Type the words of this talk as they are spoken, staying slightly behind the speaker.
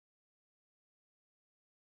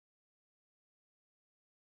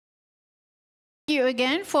Thank you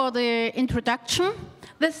again for the introduction.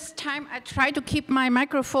 This time I try to keep my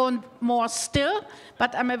microphone more still,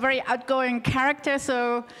 but I'm a very outgoing character,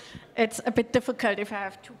 so it's a bit difficult if I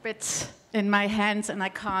have two bits in my hands and I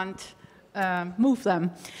can't move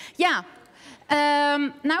them. Yeah.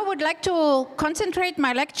 Now I would like to concentrate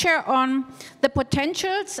my lecture on the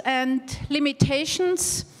potentials and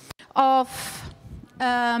limitations of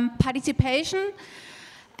participation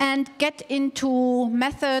and get into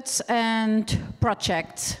methods and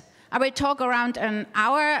projects. I will talk around an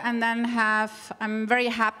hour and then I'm very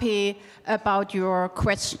happy about your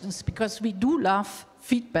questions because we do love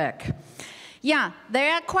feedback. Yeah,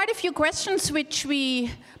 there are quite a few questions which we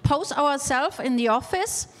pose ourselves in the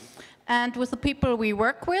office and with the people we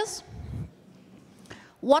work with.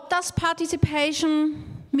 What does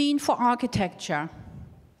participation mean for architecture?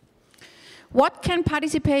 What can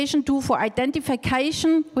participation do for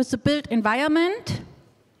identification with the built environment?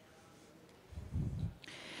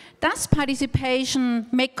 Does participation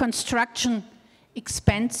make construction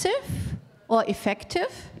expensive or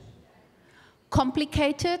effective,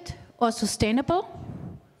 complicated or sustainable?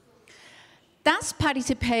 Does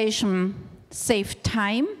participation save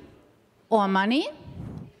time or money?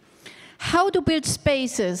 How do built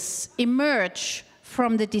spaces emerge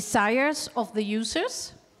from the desires of the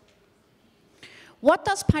users? What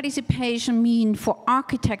does participation mean for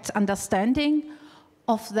architects' understanding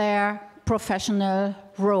of their professional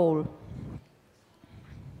role?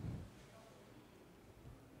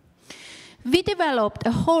 We developed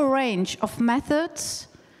a whole range of methods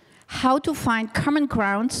how to find common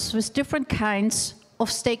grounds with different kinds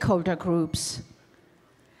of stakeholder groups.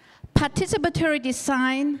 Participatory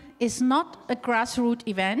design is not a grassroots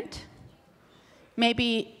event.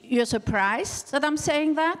 Maybe you're surprised that I'm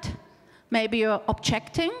saying that. Maybe you're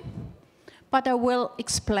objecting, but I will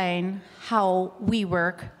explain how we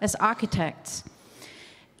work as architects.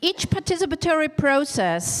 Each participatory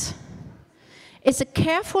process is a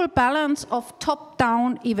careful balance of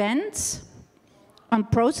top-down events and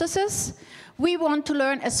processes. We want to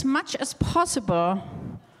learn as much as possible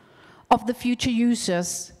of the future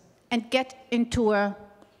users and get into a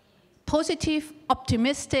positive,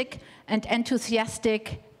 optimistic, and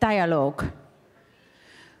enthusiastic dialogue.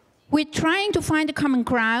 We're trying to find a common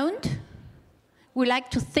ground. We like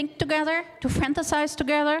to think together, to fantasize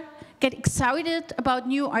together, get excited about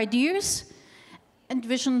new ideas and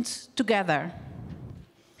visions together.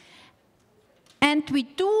 And we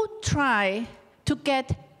do try to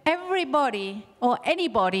get everybody or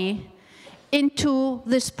anybody into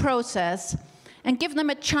this process and give them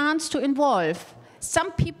a chance to involve.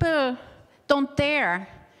 Some people don't dare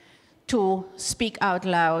to speak out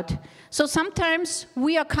loud. So sometimes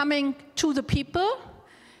we are coming to the people.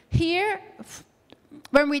 Here,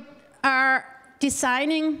 when we are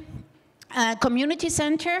designing a community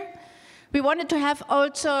center, we wanted to have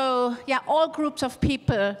also all groups of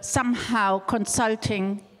people somehow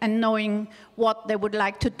consulting and knowing what they would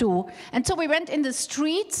like to do. And so we went in the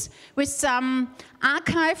streets with some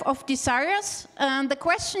archive of desires. And the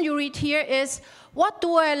question you read here is, what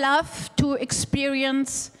do I love to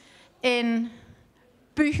experience in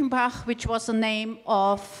Büchenbach, which was the name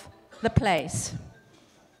of the place?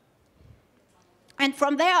 And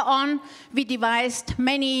from there on, we devised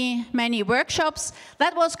many, many workshops.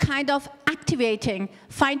 That was kind of activating,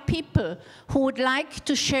 find people who would like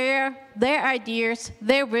to share their ideas,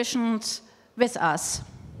 their visions with us.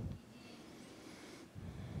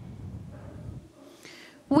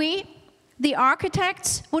 We, the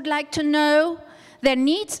architects, would like to know their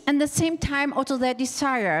needs and at the same time also their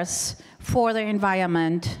desires for their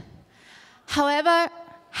environment. However,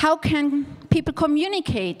 how can people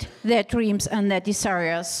communicate their dreams and their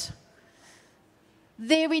desires?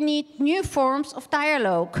 There we need new forms of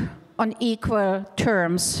dialogue on equal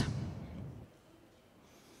terms.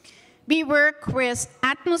 We work with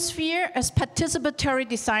atmosphere as participatory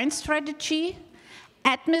design strategy,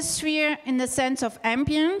 atmosphere in the sense of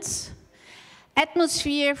ambience,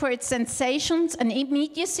 atmosphere for its sensations and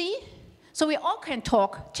immediacy. So we all can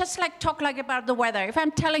talk, just like talk like about the weather. If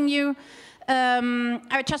I'm telling you,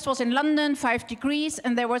 I just was in London, 5 degrees,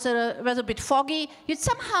 and there was a bit foggy, you'd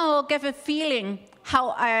somehow give a feeling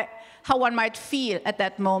how one might feel at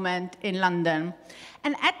that moment in London.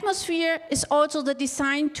 And atmosphere is also the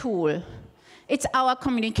design tool. It's our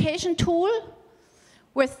communication tool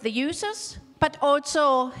with the users, but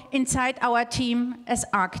also inside our team as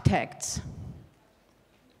architects.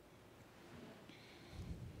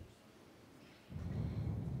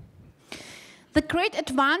 The great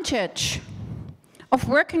advantage of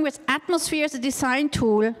working with atmosphere as a design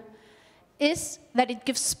tool is that it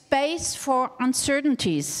gives space for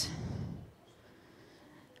uncertainties.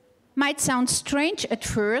 might sound strange at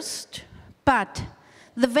first, but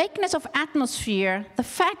the vagueness of atmosphere, the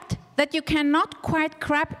fact that you cannot quite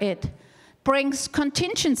grab it, brings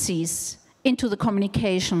contingencies into the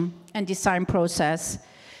communication and design process,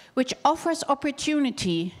 which offers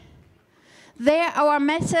opportunity. There, our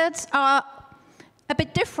methods are a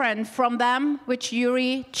bit different from them which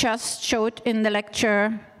Yuri just showed in the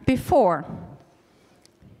lecture before.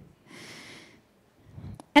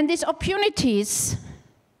 And these opportunities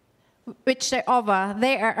which they offer,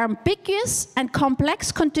 they are ambiguous and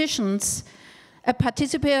complex conditions a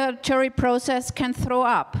participatory process can throw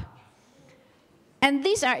up. And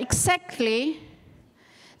these are exactly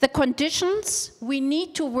the conditions we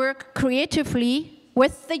need to work creatively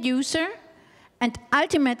with the user and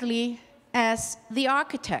ultimately as the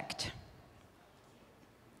architect.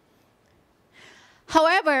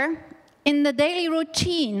 However, in the daily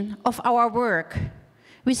routine of our work,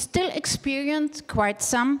 we still experience quite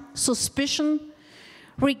some suspicion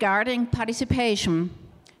regarding participation.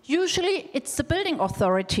 Usually it's the building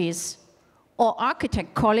authorities or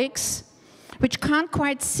architect colleagues which can't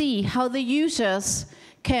quite see how the users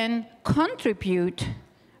can contribute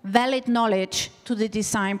valid knowledge to the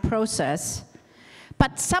design process.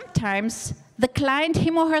 But sometimes the client,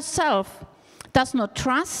 him or herself, does not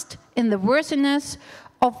trust in the worthiness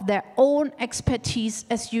of their own expertise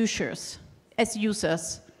as users.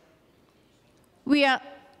 We are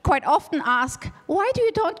quite often asked, why do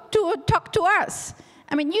you don't talk to us?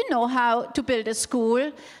 I mean, you know how to build a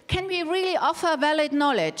school. Can we really offer valid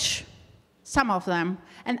knowledge? Some of them.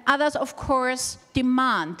 And others, of course,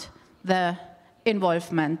 demand the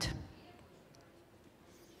involvement.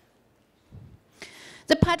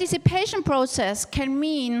 The participation process can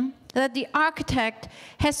mean that the architect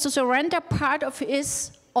has to surrender part of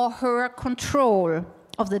his or her control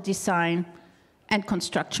of the design and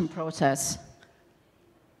construction process.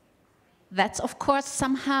 That's, of course,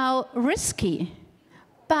 somehow risky,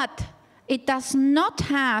 but it does not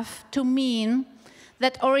have to mean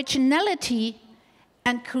that originality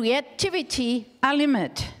and creativity are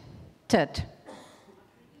limited.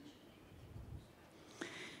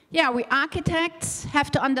 Yeah, we architects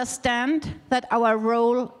have to understand that our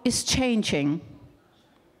role is changing.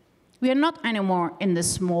 We are not anymore in the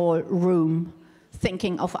small room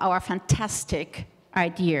thinking of our fantastic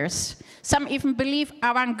ideas. Some even believe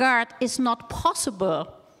avant-garde is not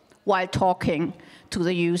possible while talking to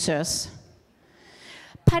the users.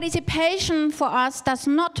 Participation for us does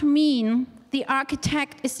not mean the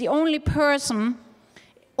architect is the only person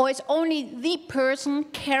or is only the person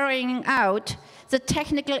carrying out the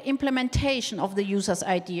technical implementation of the user's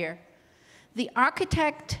idea. The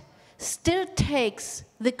architect still takes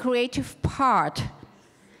the creative part.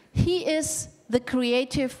 He is the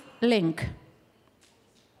creative link.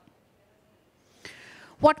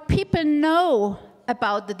 What people know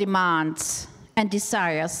about the demands and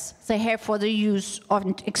desires they have for the use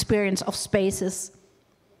and experience of spaces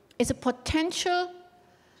is a potential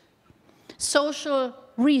social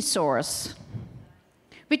resource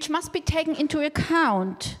which must be taken into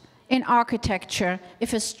account in architecture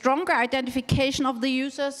if a stronger identification of the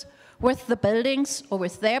users with the buildings or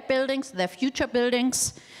with their buildings, their future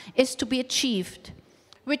buildings, is to be achieved,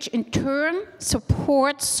 which in turn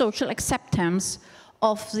supports social acceptance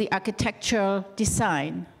of the architectural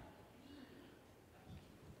design.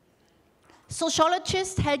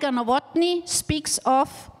 Sociologist Helga Nowotny speaks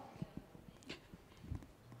of,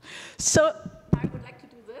 I would like to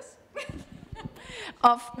do this,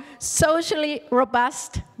 of socially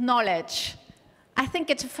robust knowledge. I think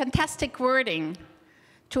it's a fantastic wording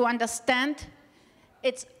to understand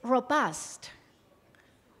it's robust.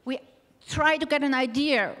 We try to get an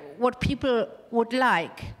idea what people would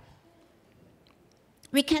like.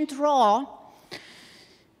 We can draw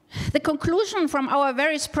the conclusion from our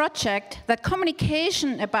various projects that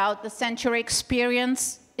communication about the sensory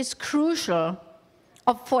experience is crucial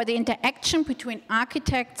for the interaction between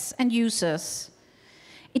architects and users.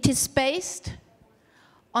 It is based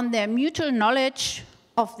on their mutual knowledge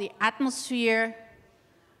of the atmosphere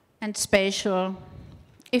and spatial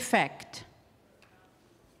effect.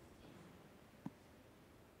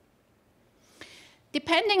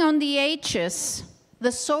 Depending on the ages,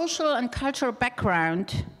 the social and cultural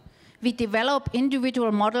background, we develop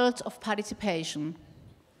individual models of participation.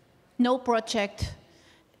 No project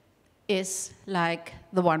is like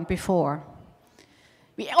the one before.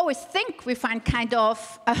 We always think we find kind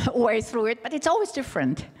of a way through it, but it's always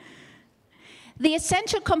different. The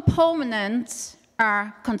essential components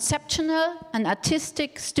are conceptual and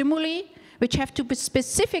artistic stimuli, which have to be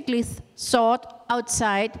specifically sought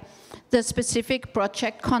outside the specific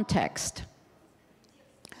project context.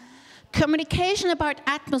 Communication about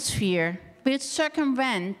atmosphere will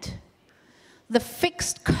circumvent the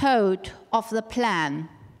fixed code of the plan.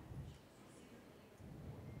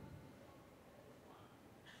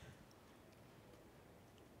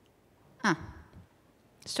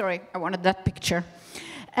 Sorry, I wanted that picture.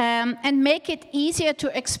 And make it easier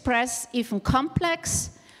to express even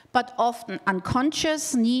complex, but often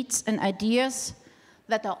unconscious needs and ideas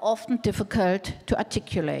that are often difficult to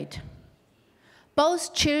articulate.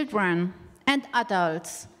 Both children and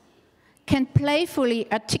adults can playfully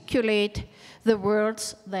articulate the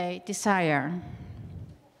words they desire.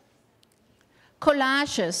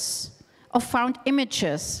 Collages of found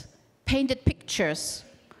images, painted pictures,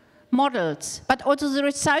 models, but also the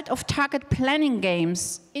result of target planning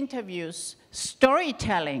games, interviews,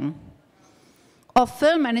 storytelling, or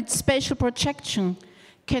film and its spatial projection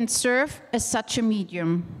can serve as such a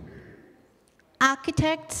medium.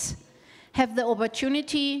 Architects have the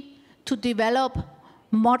opportunity to develop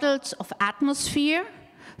models of atmosphere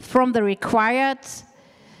from the requirements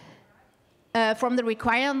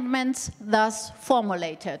thus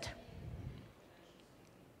formulated,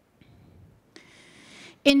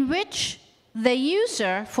 in which the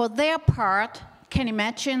user, for their part, can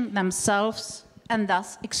imagine themselves and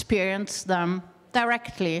thus experience them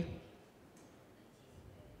directly.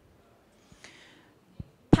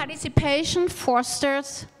 Participation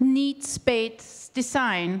fosters needs-based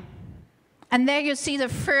design. And there you see the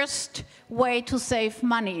first way to save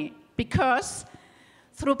money, because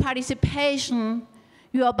through participation,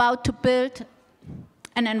 you are about to build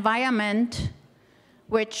an environment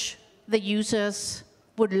which the users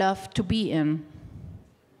would love to be in.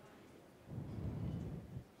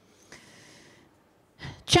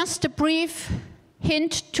 Just a brief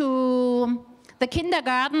hint to the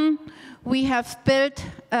kindergarten we have built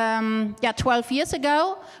 12 years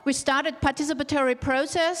ago. We started participatory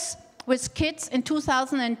process with kids in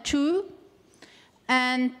 2002,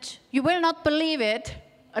 and you will not believe it,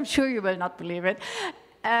 I'm sure you will not believe it,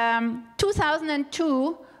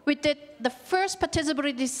 2002 we did the first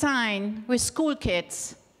participatory design with school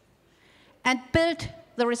kids and built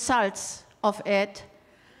the results of it.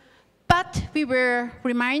 But we were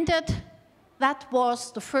reminded that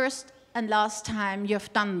was the first and last time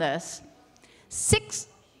you've done this. 16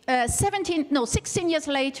 years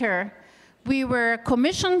later, we were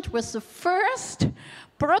commissioned with the first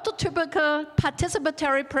prototypical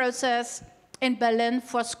participatory process in Berlin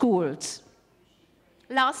for schools.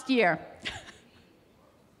 Last year.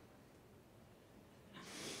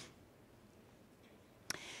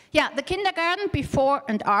 Yeah, the kindergarten before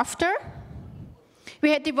and after.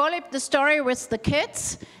 We had developed the story with the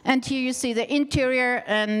kids, and here you see the interior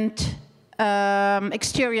and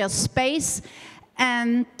exterior space,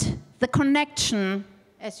 and the connection,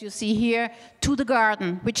 as you see here, to the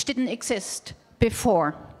garden, which didn't exist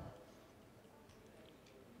before.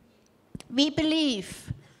 We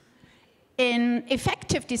believe in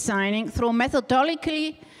effective designing through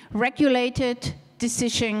methodologically regulated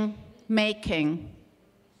decision making.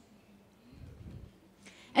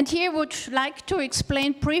 And here I would like to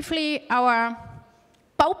explain briefly our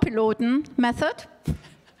Baupiloten method.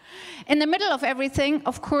 In the middle of everything,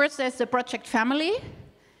 of course, there's the project family.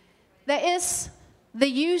 There is the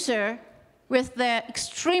user with their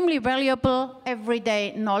extremely valuable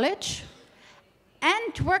everyday knowledge.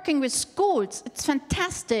 And working with schools, it's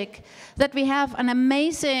fantastic that we have an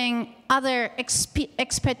amazing other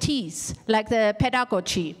expertise, like the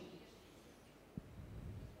pedagogy.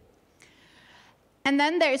 And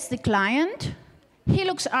then there is the client. He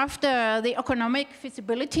looks after the economic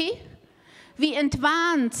feasibility. We in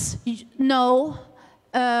advance know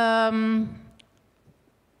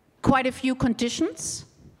quite a few conditions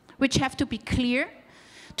which have to be clear,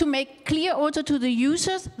 to make clear also to the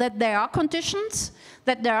users that there are conditions,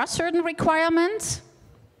 that there are certain requirements.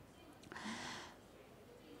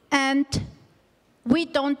 And we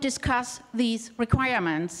don't discuss these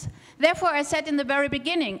requirements. Therefore, I said in the very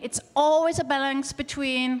beginning, it's always a balance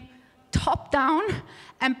between top-down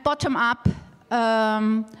and bottom-up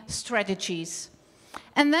strategies.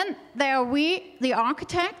 And then there are we, the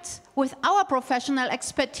architects, with our professional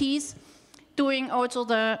expertise, doing also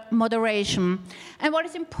the moderation. And what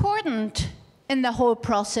is important in the whole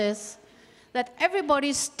process, that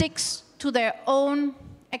everybody sticks to their own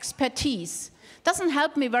expertise. Doesn't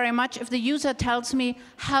help me very much if the user tells me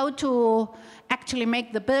how to actually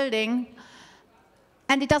make the building,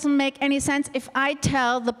 and it doesn't make any sense if I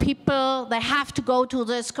tell the people they have to go to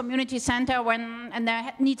this community center and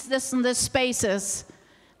they needs this and this spaces.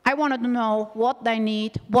 I wanted to know what they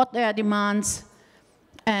need, what their demands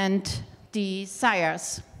and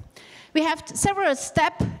desires. We have several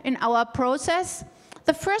steps in our process.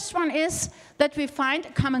 The first one is that we find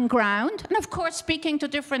a common ground, and of course, speaking to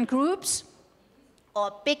different groups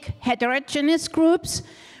or big heterogeneous groups,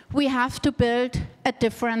 we have to build a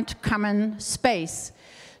different common space.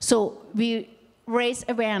 So we raise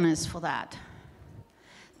awareness for that.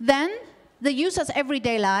 Then the user's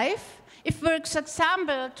everyday life. If we, for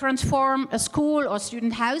example, transform a school or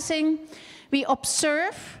student housing, we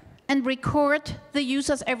observe and record the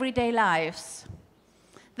user's everyday lives.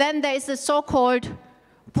 Then there is the so-called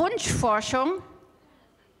Wunschforschung.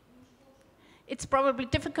 It's probably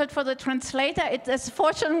difficult for the translator. It's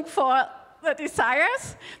Forschung for the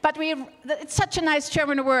desires, but it's such a nice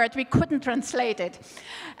German word, we couldn't translate it.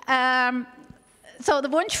 So the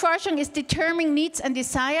Wunschforschung is determining needs and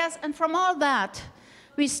desires, and from all that,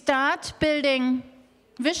 we start building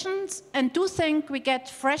visions and do think we get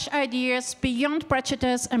fresh ideas beyond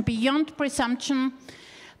prejudice and beyond presumption.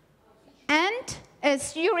 And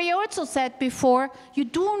as Yuri also said before, you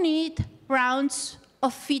do need rounds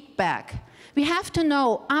of feedback. We have to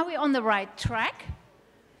know, are we on the right track?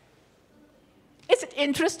 Is it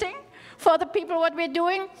interesting for the people what we're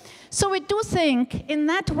doing? So we do think in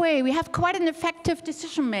that way we have quite an effective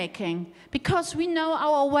decision making because we know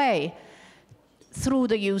our way through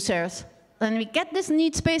the users. Then we get this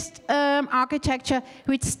needs-based architecture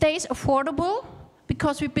which stays affordable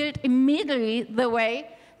because we build immediately the way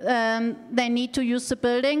they need to use the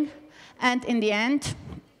building. And in the end,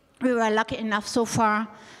 we were lucky enough so far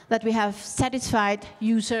that we have satisfied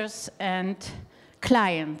users and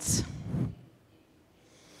clients.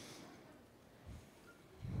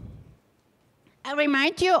 I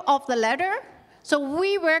remind you of the letter. So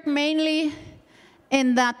we work mainly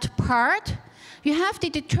in that part. You have to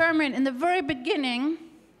determine in the very beginning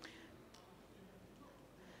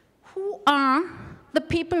who are the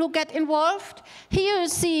people who get involved. Here you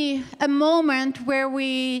see a moment where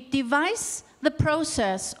we devise the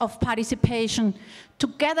process of participation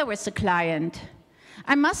together with the client.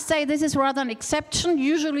 I must say this is rather an exception.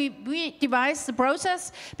 Usually we devise the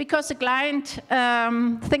process because the client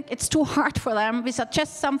think it's too hard for them. We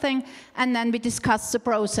suggest something and then we discuss the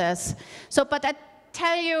process. So, but I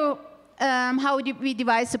tell you how we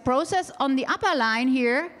devise the process. On the upper line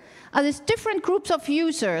here are these different groups of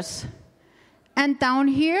users. And down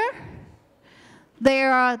here,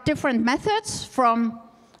 there are different methods from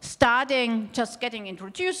starting just getting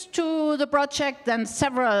introduced to the project, then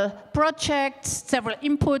several projects, several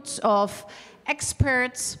inputs of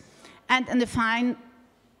experts, and in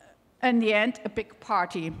the end, a big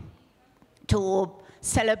party to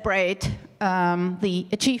celebrate the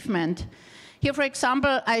achievement. Here, for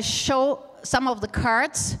example, I show some of the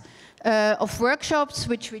cards of workshops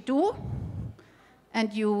which we do,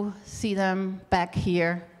 and you see them back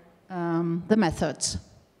here, the methods.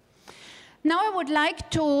 Now I would like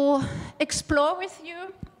to explore with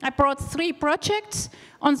you. I brought 3 projects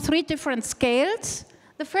on 3 different scales.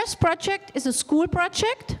 The first project is a school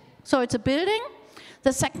project, so it's a building.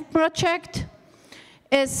 The second project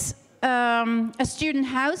is a student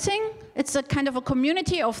housing. It's a kind of a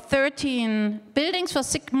community of 13 buildings for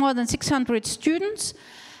more than 600 students.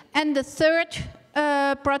 And the third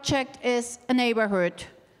project is a neighborhood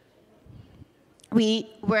we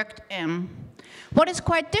worked in. What is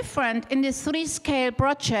quite different in these 3-scale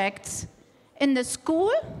projects, in the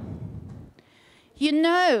school, you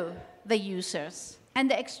know the users,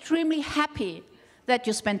 and they're extremely happy that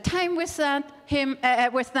you spend time with them,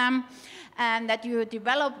 and that you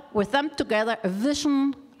develop with them together a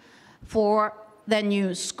vision for the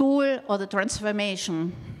new school or the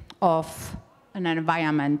transformation of an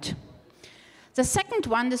environment. The second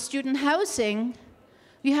one, the student housing,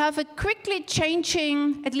 you have a quickly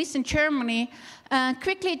changing, at least in Germany,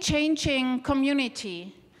 quickly changing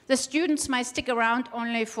community. The students might stick around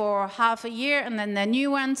only for half a year and then they're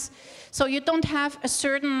new ones. So you don't have a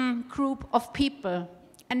certain group of people.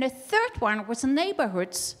 And the third one was the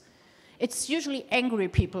neighborhoods. It's usually angry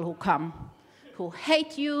people who come, who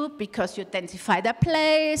hate you because you identify their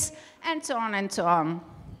place, and so on and so on.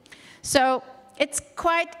 So it's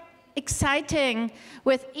quite exciting.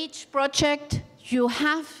 With each project, you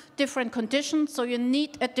have different conditions, so you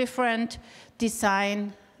need a different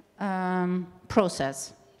design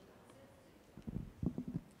process.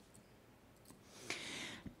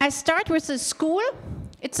 I start with the school.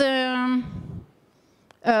 It's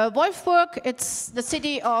Wolfsburg. It's the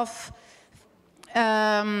city of,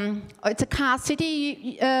 it's a car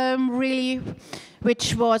city, really,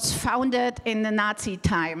 which was founded in the Nazi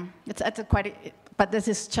time. It's but this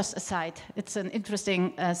is just a side. It's an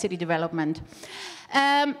interesting city development.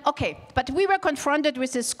 Okay, but we were confronted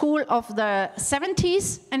with the school of the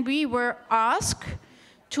 70s, and we were asked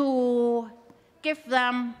to give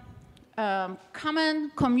them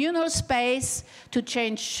common communal space, to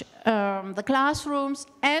change the classrooms,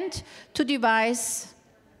 and to devise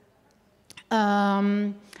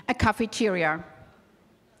a cafeteria.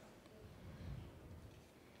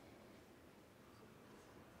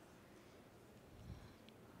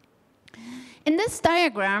 In this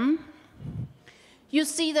diagram, you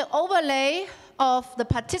see the overlay of the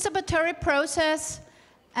participatory process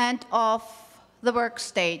and of the work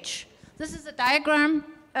stage. This is a diagram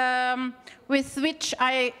with which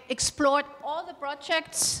I explored all the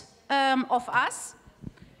projects of us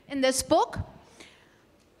in this book.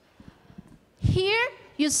 Here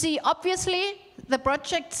you see, obviously, the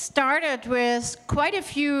project started with quite a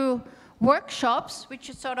few workshops, which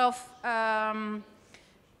is sort of,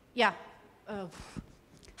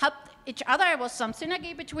 helped each other. There was some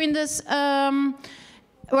synergy between these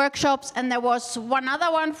workshops, and there was one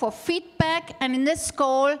other one for feedback. And in this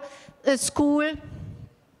school,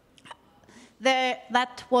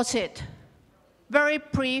 that was it. Very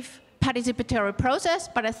brief participatory process,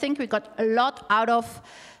 but I think we got a lot out of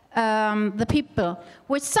the people.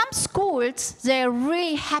 With some schools, they're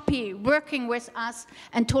really happy working with us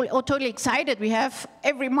and totally excited. We have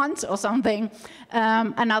every month or something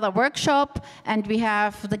another workshop, and we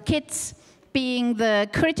have the kids being the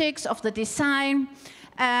critics of the design,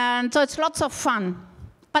 and so it's lots of fun.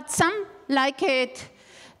 But some like it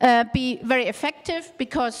be very effective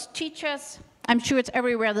because teachers, I'm sure it's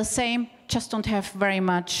everywhere the same, just don't have very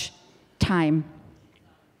much time.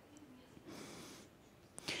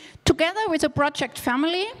 Together with a project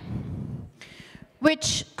family,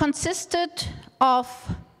 which consisted of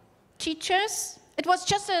teachers. It was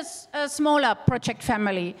just a smaller project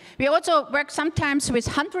family. We also worked sometimes with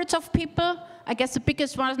hundreds of people. I guess the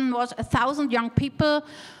biggest one was 1,000 young people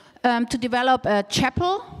to develop a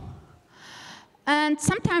chapel. And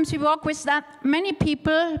sometimes we work with that many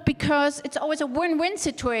people because it's always a win-win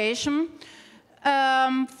situation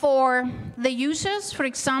for the users. For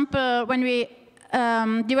example, when we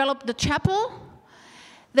developed the chapel,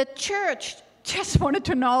 the church just wanted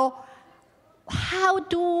to know, how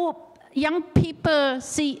do young people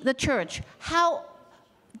see the church? How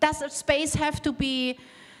does the space have to be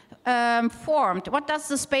formed? What does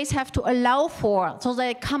the space have to allow for so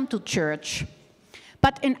they come to church?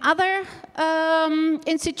 But in other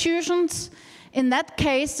institutions, in that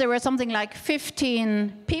case, there were something like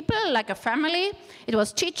 15 people, like a family. It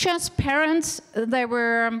was teachers, parents, there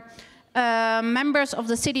were members of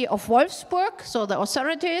the city of Wolfsburg, so the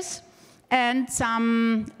authorities, and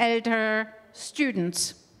some elder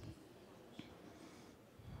students.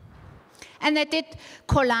 And they did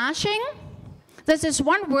collaging. This is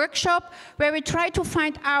one workshop where we try to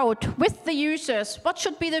find out with the users what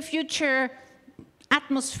should be the future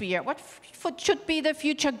atmosphere, what should be the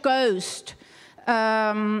future ghost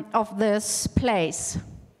of this place.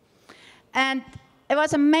 And it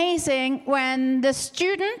was amazing when the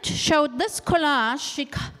student showed this collage she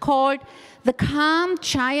called The Calm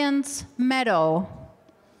Giant's Meadow.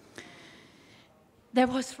 There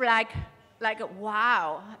was like a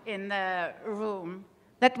wow in the room.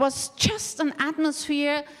 That was just an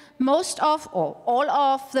atmosphere most of, or all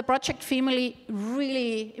of the project family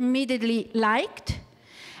really immediately liked.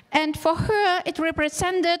 And for her, it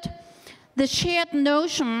represented the shared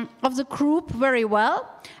notion of the group very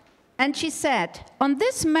well. And she said, on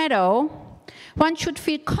this meadow, one should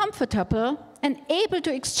feel comfortable and able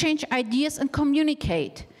to exchange ideas and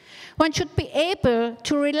communicate. One should be able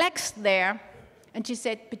to relax there. And she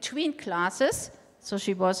said, between classes, so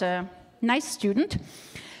she was a nice student.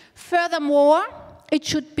 Furthermore, it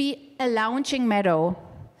should be a lounging meadow.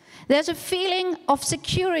 There's a feeling of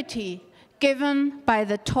security given by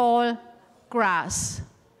the tall grass.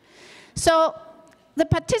 So the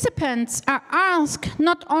participants are asked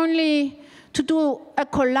not only to do a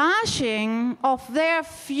collaging of their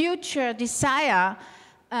future desire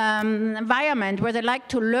environment where they like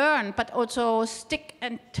to learn, but also stick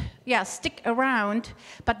around.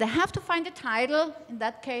 But they have to find a title, in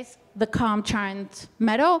that case, The Calm Giant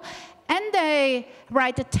Meadow, and they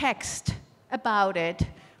write a text about it,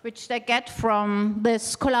 which they get from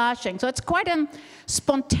this collaging. So it's quite a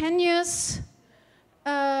spontaneous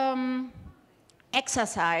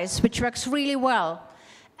exercise, which works really well.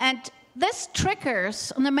 And this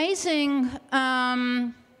triggers an amazing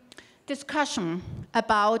discussion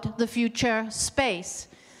about the future space.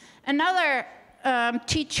 Another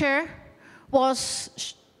teacher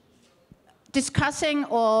was discussing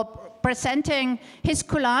or presenting his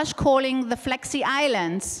collage calling the Flexi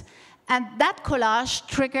Islands. And that collage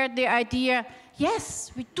triggered the idea,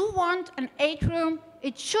 yes, we do want an atrium.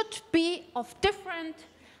 It should be of different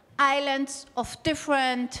islands of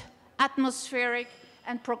different atmospheric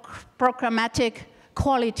and programmatic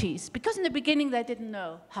qualities, because in the beginning they didn't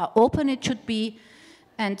know how open it should be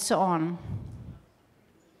and so on.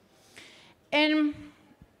 In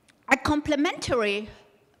a complementary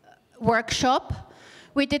workshop,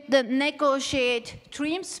 we did the negotiate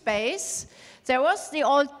dream space. There was the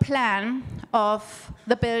old plan of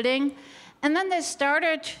the building, and then they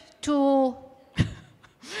started to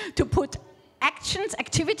put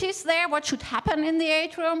activities there, what should happen in the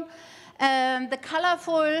atrium. The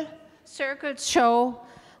colorful circles show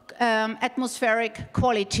atmospheric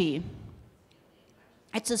quality.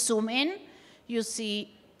 It's a zoom in. You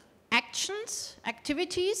see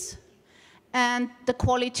activities, and the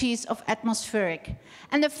qualities of atmospheric.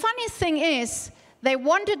 And the funny thing is, they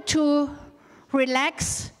wanted to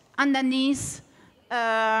relax underneath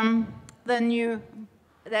they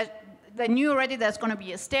knew already there's going to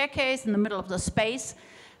be a staircase in the middle of the space.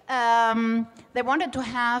 They wanted to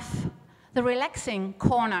have the relaxing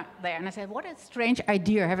corner there. And I said, what a strange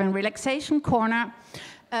idea, having a relaxation corner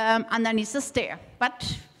underneath the stair.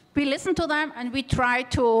 But we listened to them and we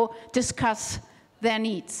tried to discuss their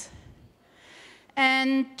needs.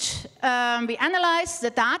 And we analyzed the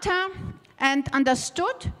data and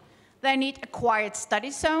understood they need a quiet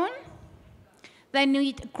study zone, they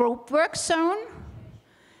need a group work zone,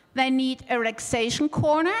 they need a relaxation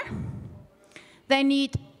corner, they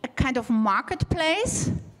need a kind of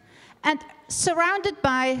marketplace, and surrounded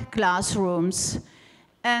by classrooms.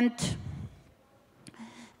 And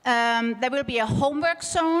there will be a homework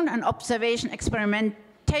zone, an observation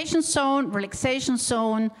experimentation zone, relaxation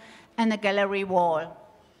zone, and a gallery wall.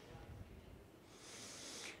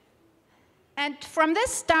 And from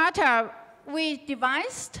this data, we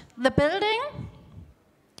devised the building.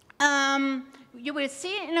 You will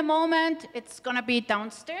see in a moment, it's going to be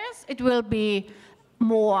downstairs. It will be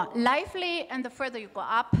more lively, and the further you go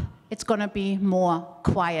up, it's going to be more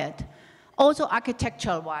quiet, also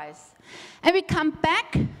architectural-wise. And we come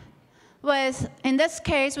back with, in this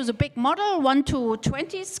case, with a big model,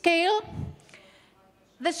 1:20 scale.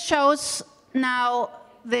 This shows now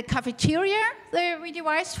the cafeteria that we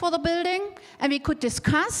devised for the building, and we could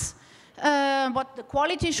discuss what the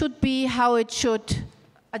quality should be, how it should.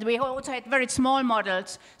 And we also had very small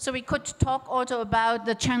models, so we could talk also about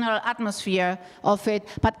the general atmosphere of it,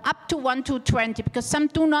 but up to 1:20, because some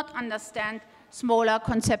do not understand smaller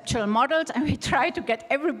conceptual models, and we try to get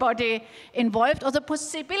everybody involved, or the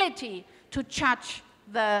possibility to judge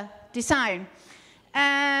the design.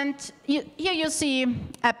 And here you see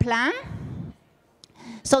a plan.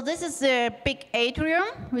 So this is the big atrium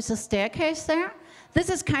with a staircase there. This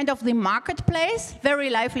is kind of the marketplace, very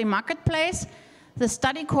lively marketplace, the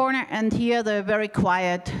study corner, and here the very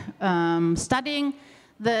quiet studying,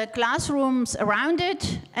 the classrooms around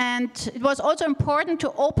it. And it was also important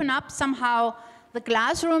to open up somehow the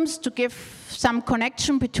classrooms to give some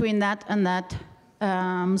connection between that and that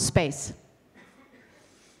space.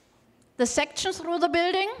 The sections through the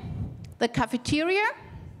building, the cafeteria,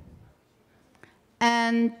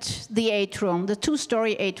 and the atrium, the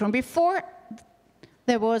two-story atrium. Before,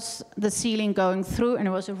 there was the ceiling going through, and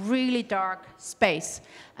it was a really dark space.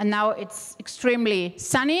 And now it's extremely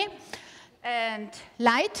sunny and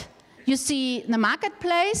light. You see the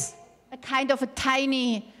marketplace, a kind of a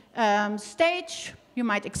tiny stage. You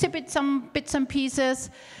might exhibit some bits and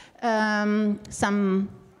pieces, some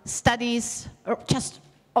studies, or just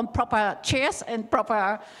on proper chairs and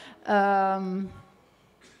proper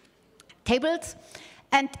tables.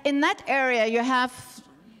 And in that area,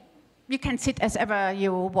 you can sit as ever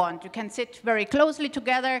you want. You can sit very closely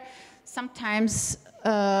together. Sometimes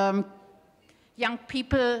young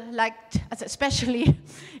people liked, especially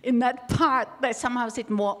in that part, they somehow sit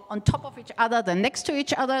more on top of each other than next to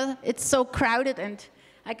each other. It's so crowded, and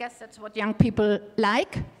I guess that's what young people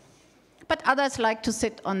like. But others like to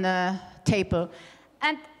sit on the table.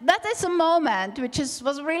 And that is a moment which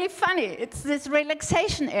was really funny. It's this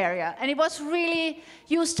relaxation area, and it was really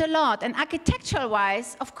used a lot. And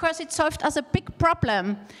architectural-wise, of course, it solved us a big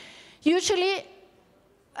problem. Usually,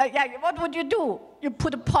 what would you do? You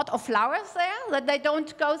put a pot of flowers there that they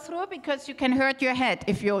don't go through, because you can hurt your head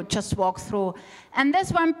if you just walk through. And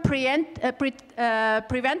this one prevented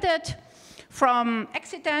from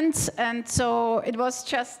accidents, and so it was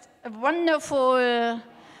just a wonderful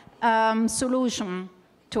solution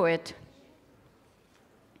to it.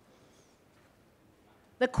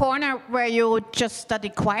 The corner where you just study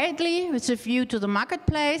quietly with a view to the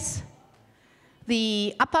marketplace,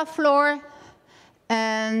 the upper floor,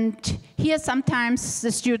 and here sometimes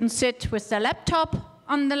the students sit with their laptop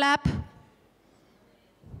on the lap.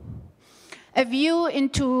 a view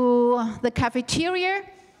into the cafeteria,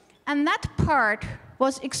 and that part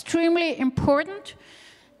was extremely important.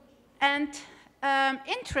 And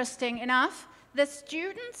interesting enough, the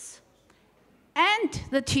students and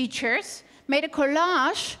the teachers made a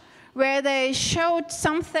collage where they showed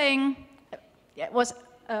something, it was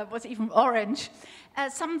even orange,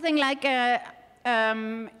 something like a,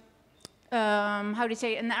 how do you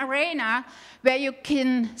say, an arena where you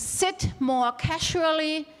can sit more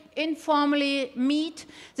casually, informally, meet.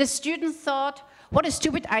 The students thought, what a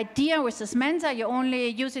stupid idea with this Mensa, you only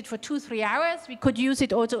use it for 2-3 hours. We could use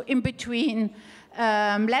it also in between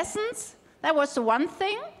lessons. That was the one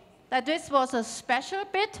thing, that this was a special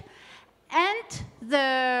bit. And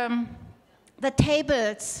the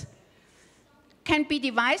tables can be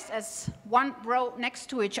devised as one row next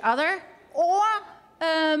to each other, or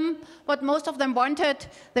what most of them wanted,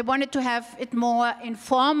 they wanted to have it more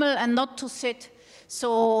informal and not to sit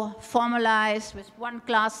so formalized with one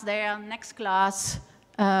class there, next class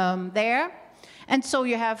there. And so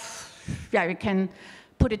you have, yeah, you can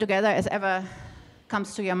put it together as ever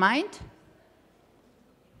comes to your mind.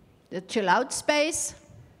 The chill out space.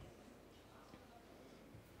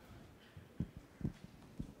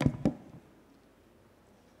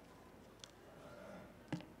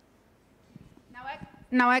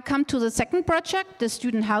 Now I come to the second project, the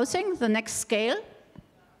student housing, the next scale.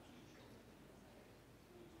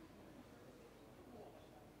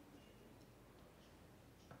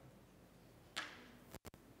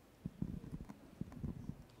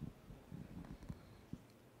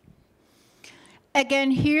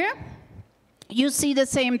 Again here, you see the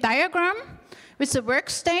same diagram with the work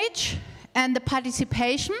stage and the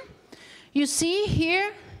participation. You see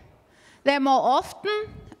here, there are more often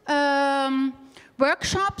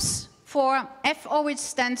workshops for FO, which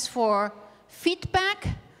stands for feedback.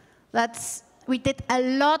 We did a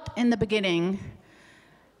lot in the beginning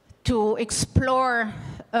to explore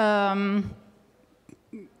the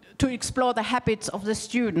habits of the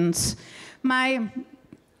students. My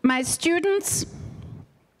students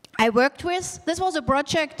I worked with, this was a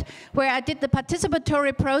project where I did the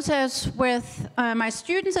participatory process with my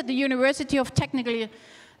students at the University of the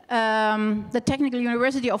Technical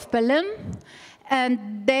University of Berlin.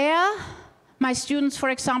 And there, my students, for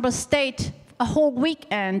example, stayed a whole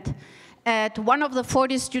weekend at one of the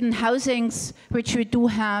 40 student housings which we do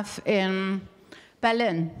have in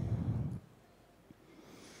Berlin.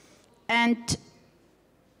 And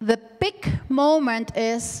the big moment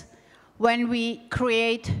is when we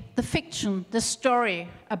create the fiction, the story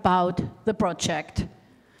about the project,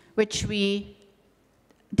 which we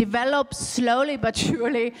develop slowly but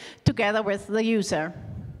surely together with the user.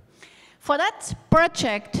 For that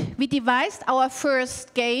project, we devised our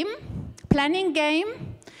first game, planning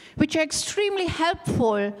game, which are extremely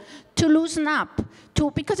helpful to loosen up.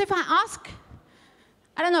 Because if I ask,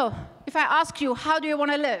 I don't know, if I ask you, how do you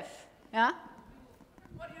want to live? Yeah?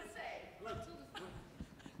 What do you say?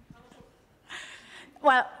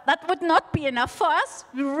 Well, that would not be enough for us.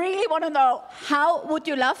 We really want to know, how would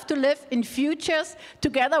you love to live in futures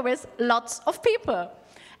together with lots of people?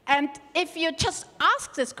 And if you just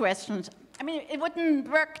ask these questions, I mean, it wouldn't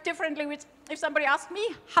work differently if somebody asked me,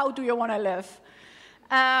 how do you want to live?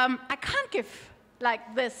 I can't give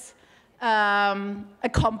like this a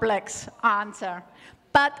complex answer.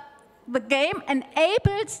 But the game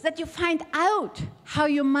enables that you find out how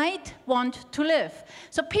you might want to live.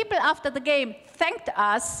 So people after the game thanked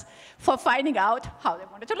us for finding out how they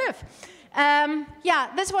wanted to live. Yeah,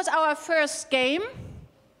 this was our first game.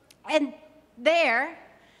 And there,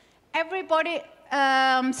 everybody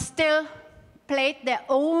still played their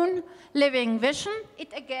own living vision.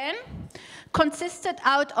 It again consisted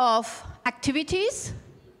out of activities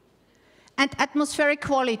and atmospheric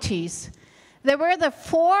qualities. There were the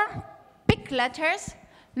 4 big letters: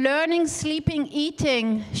 learning, sleeping,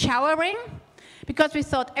 eating, showering, because we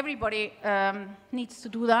thought everybody needs to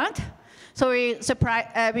do that. So we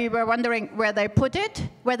were wondering where they put it,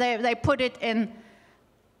 whether they put it in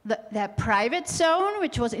their private zone,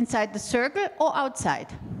 which was inside the circle, or outside.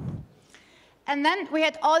 And then we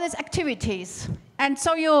had all these activities. And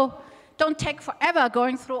so you don't take forever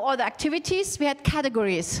going through all the activities. We had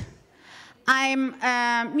categories. I'm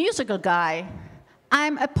a musical guy.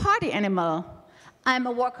 I'm a party animal. I'm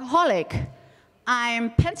a workaholic.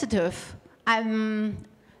 I'm pensive. I'm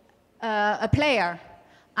a player.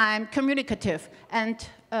 I'm communicative, and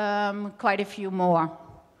quite a few more.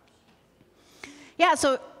 Yeah,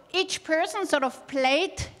 so each person sort of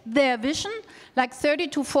played their vision, like 30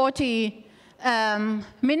 to 40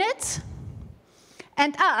 minutes.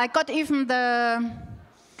 And I got even the,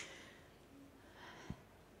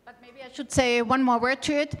 but maybe maybe I should say one more word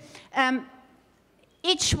to it.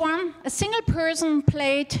 Each one, a single person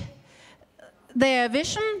played their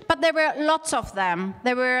vision, but there were lots of them.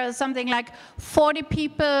 There were something like 40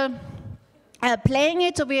 people playing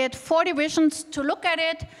it, so we had 40 visions to look at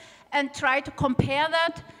it and try to compare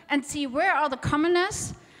that and see where are the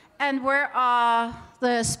commoners and where are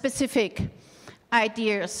the specific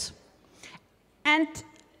ideas. And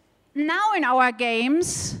now in our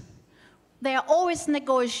games, there are always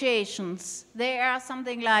negotiations. There are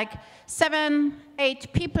something like 7,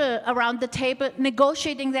 8 people around the table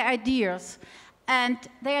negotiating their ideas. And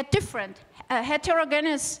they are different, a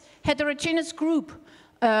heterogeneous group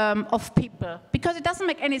of people. Because it doesn't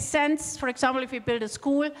make any sense, for example, if you build a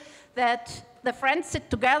school, that the friends sit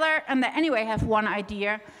together and they anyway have one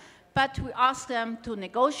idea. But we ask them to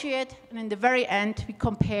negotiate, and in the very end, we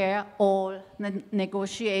compare all the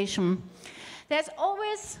negotiation. There's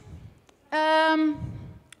always,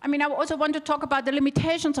 I mean, I also want to talk about the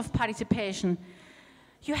limitations of participation.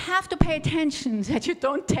 You have to pay attention that you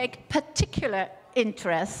don't take particular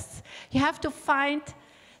interests. You have to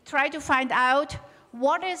try to find out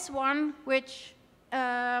what is one which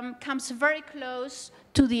comes very close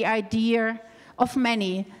to the idea of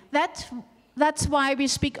many. That's why we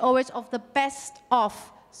speak always of the best of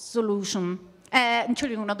solution.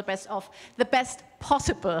 Entschuldigung, not the best of, the best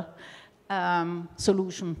possible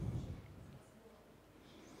solution.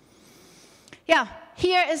 Yeah,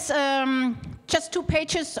 here is just 2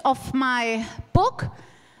 pages of my book.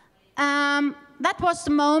 That was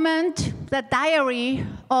the moment, the diary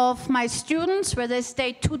of my students, where they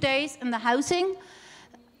stayed 2 days in the housing,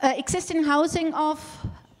 existing housing of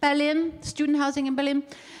Berlin, student housing in Berlin.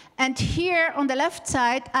 And here on the left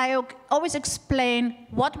side, I always explain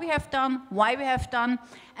what we have done, why we have done,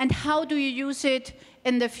 and how do you use it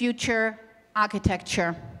in the future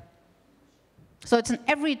architecture. So it's an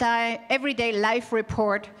everyday life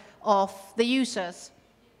report of the users.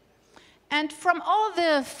 And from all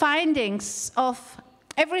the findings of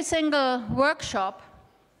every single workshop,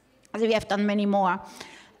 we have done many more.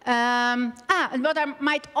 And what I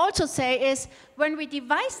might also say is, when we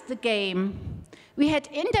devised the game, we had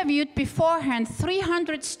interviewed beforehand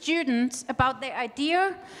 300 students about their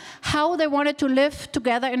idea, how they wanted to live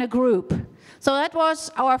together in a group. So that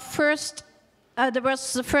was our first, that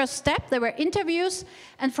was the first step. There were interviews,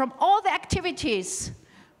 and from all the activities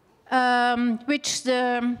which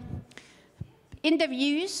the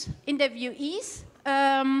interviewees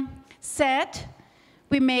said,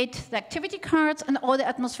 we made the activity cards and all the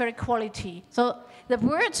atmospheric quality. So the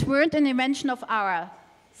words weren't an invention of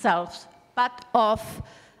ourselves, but of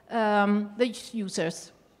the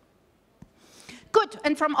users. Good,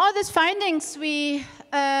 and from all these findings, we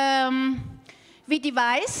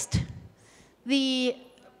devised the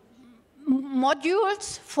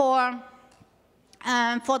modules for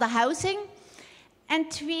the housing,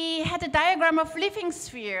 and we had a diagram of living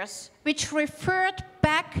spheres, which referred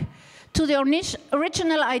back to the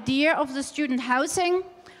original idea of the student housing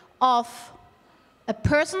of a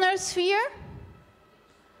personal sphere,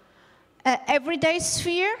 an everyday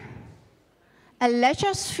sphere, a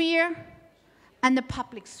leisure sphere, and a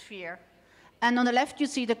public sphere. And on the left, you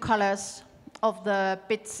see the colors of the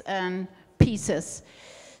bits and pieces.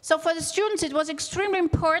 So for the students, it was extremely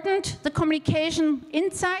important, the communication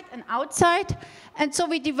inside and outside. And so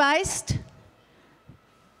we devised,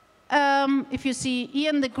 if you see here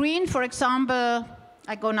in the green, for example,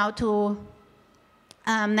 I go now to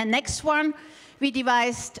the next one. We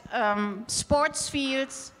devised sports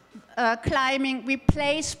fields, climbing. We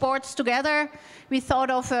play sports together. We thought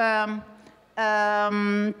of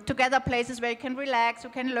together places where you can relax, you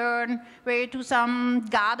can learn, where you do some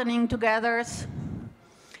gardening together.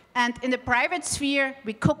 And in the private sphere,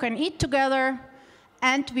 we cook and eat together,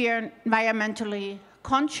 and we are environmentally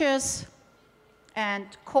conscious, and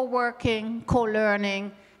co-working,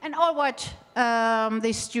 co-learning, and all what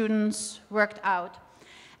the students worked out.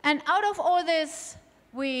 And out of all this,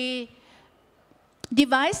 we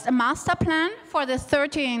devised a master plan for the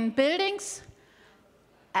 13 buildings.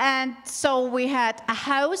 And so we had a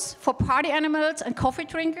house for party animals and coffee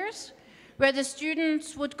drinkers, where the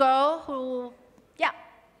students would go who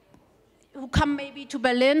come maybe to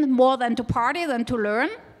Berlin more than to party than to learn.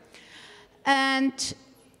 And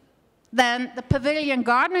then the pavilion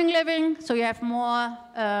gardening living, so you have more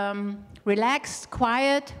relaxed,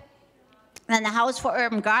 quiet. And the house for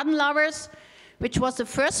urban garden lovers, which was the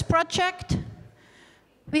first project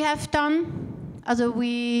we have done, also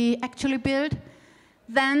we actually built.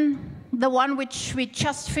 Then the one which we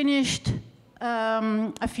just finished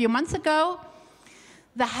a few months ago,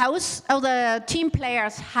 the house of the team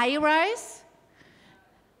players high rise,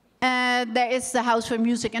 There is the house for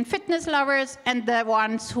music and fitness lovers, and the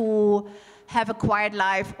ones who have a quiet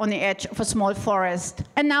life on the edge of a small forest.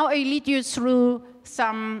 And now I lead you through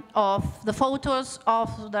some of the photos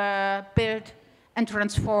of the built and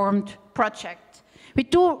transformed project. We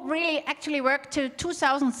do really actually work till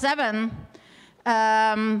 2007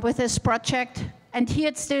 with this project. And here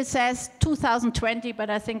it still says 2020, but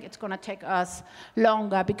I think it's going to take us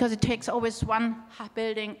longer because it takes always one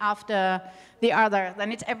building after the other.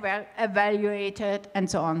 Then it's evaluated and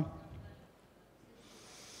so on.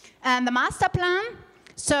 And the master plan,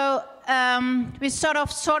 so we sort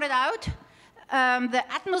of sorted out the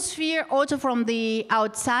atmosphere also from the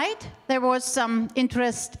outside. There was some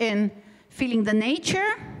interest in feeling the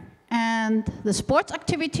nature and the sports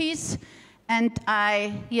activities. And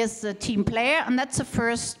here's the team player, and that's the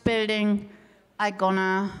first building I'm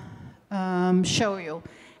gonna show you.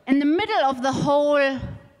 In the middle of the whole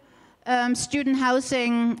student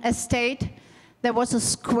housing estate, there was a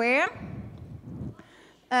square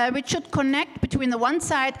which should connect between the one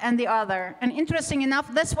side and the other. And interesting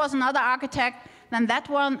enough, this was another architect than that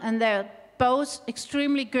one, and they're both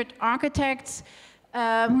extremely good architects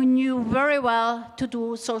who knew very well to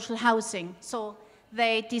do social housing. So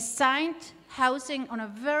they designed housing on a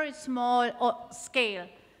very small scale.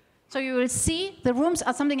 So you will see the rooms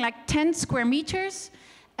are something like 10 square meters,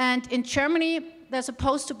 and in Germany they're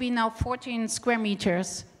supposed to be now 14 square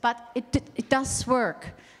meters, but it does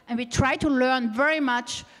work. And we try to learn very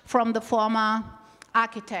much from the former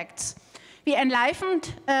architects. We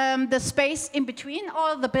enlivened the space in between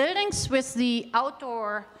all the buildings with the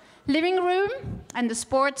outdoor living room and the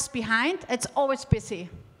sports behind. It's always busy.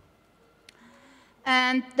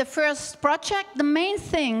 And the first project, the main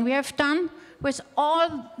thing we have done with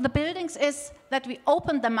all the buildings is that we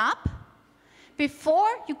opened them up. Before,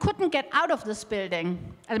 you couldn't get out of this building.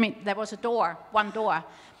 I mean, there was a door, one door,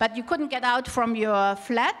 but you couldn't get out from your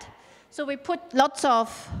flat. So we put lots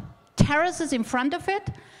of terraces in front of it,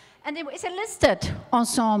 and it was a listed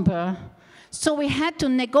ensemble. So we had to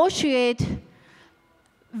negotiate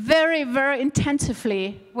very, very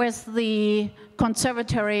intensively with the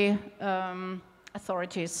conservatory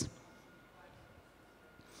authorities.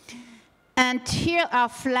 And here are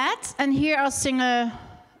flats, and here are single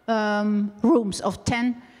rooms of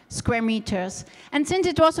 10 square meters. And since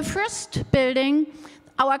it was the first building,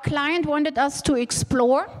 our client wanted us to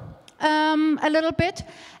explore a little bit,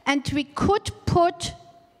 and we could put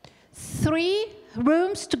 3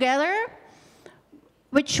 rooms together,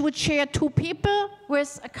 which would share 2 people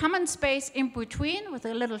with a common space in between, with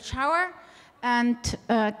a little shower, and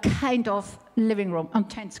a kind of living room on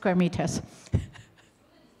 10 square meters.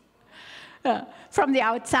 From the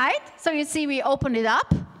outside, so you see we opened it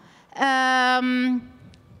up.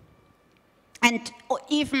 And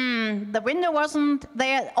even the window wasn't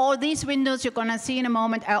there. All these windows you're going to see in a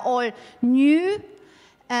moment are all new.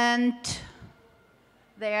 And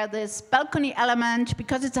they're this balcony element,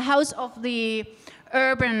 because it's a house of the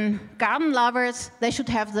urban garden lovers. They should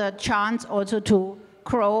have the chance also to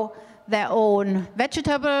grow their own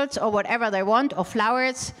vegetables or whatever they want, or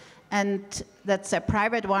flowers, and that's a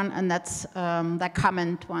private one, and that's the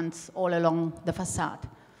common ones all along the facade.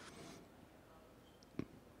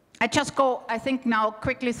 I just go, I think, now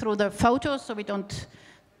quickly through the photos, so we don't,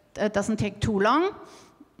 it doesn't take too long,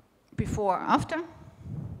 before or after.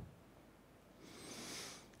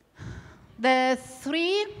 The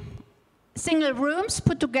 3 single rooms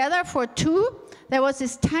put together for 2. There was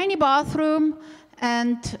this tiny bathroom,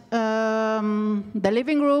 and the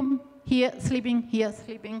living room, here sleeping, here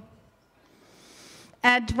sleeping.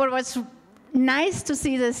 And what was nice to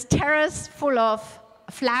see this terrace full of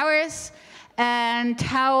flowers, and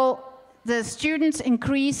how the students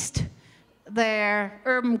increased their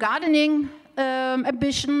urban gardening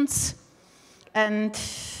ambitions, and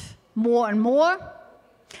more.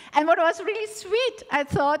 And what was really sweet, I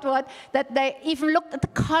thought, was that they even looked at the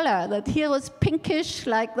color, that here was pinkish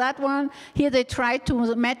like that one. Here they tried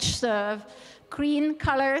to match the green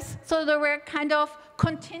colors. So they were kind of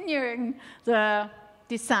continuing the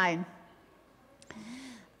design.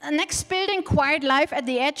 The next building, Quiet Life at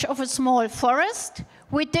the Edge of a Small Forest.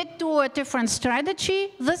 We did do a different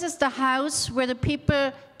strategy. This is the house where the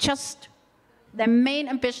people just, their main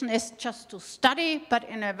ambition is just to study, but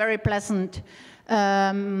in a very pleasant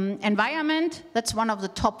environment. That's one of the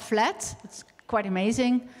top flats. It's quite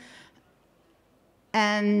amazing.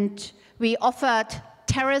 And we offered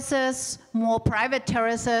terraces, more private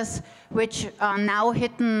terraces, which are now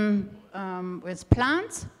hidden with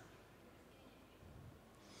plants.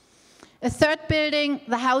 A third building,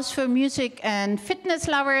 the house for music and fitness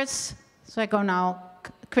lovers. So I go now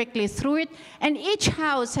quickly through it. And each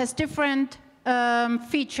house has different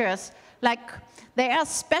features. Like there are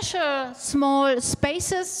special small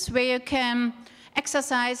spaces where you can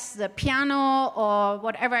exercise the piano or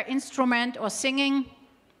whatever instrument or singing,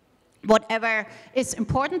 whatever is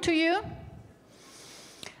important to you.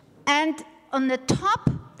 And on the top,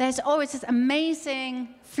 there's always this amazing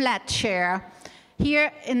flat chair.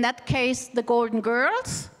 Here, in that case, the Golden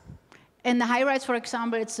Girls. In the high-rise, for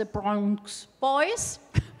example, it's the Bronx Boys.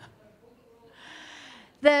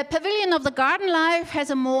 The Pavilion of the Garden Life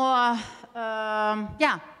has a more,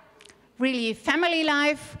 really family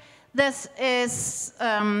life. This is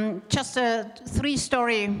just a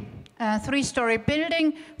three-story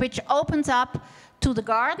building which opens up to the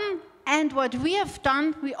garden. And what we have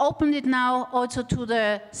done, we opened it now also to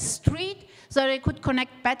the street so they could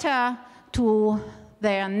connect better to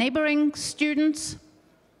their neighboring students.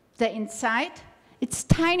 They're inside. It's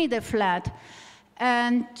tiny, the flat.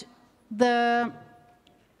 And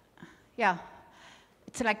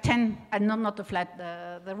it's like 10, not the flat,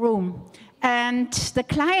 the room. And the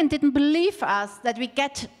client didn't believe us that we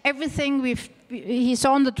get everything he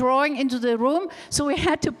saw on the drawing into the room, so we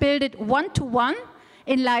had to build it one-to-one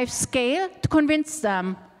in life scale to convince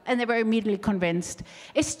them, and they were immediately convinced.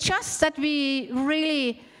 It's just that we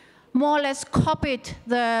really more or less copied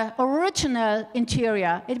the original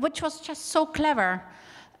interior, which was just so clever,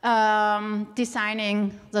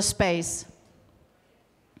 designing the space.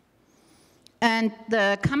 And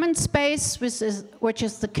the common space, which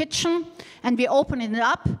is the kitchen, and we open it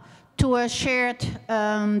up to a shared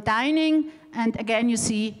dining, and again you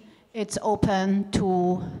see it's open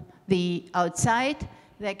to the outside.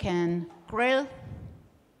 They can grill.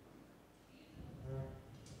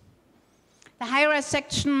 The high-rise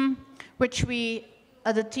section, which the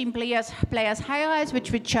team players high-rise,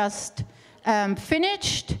 which we just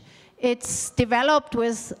finished. It's developed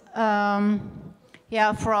with, from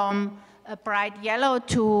a bright yellow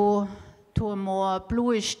to a more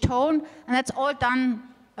bluish tone, and that's all done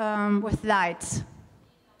with lights.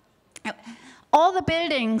 All the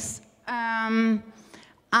buildings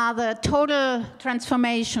are the total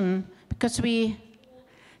transformation because we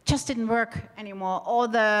just didn't work anymore. All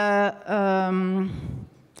the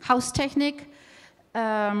house technique,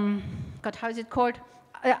 how is it called?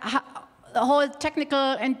 The whole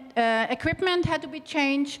technical equipment had to be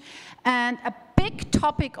changed, and a big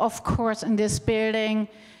topic, of course, in this building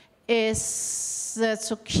is the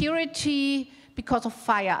security because of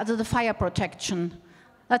fire, the fire protection.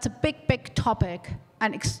 That's a big, big topic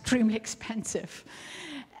and extremely expensive.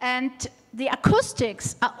 And the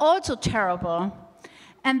acoustics are also terrible.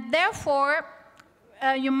 And therefore,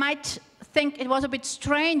 you might think it was a bit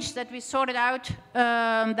strange that we sorted out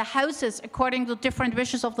the houses according to different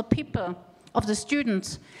wishes of the people, of the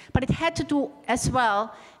students. But it had to do as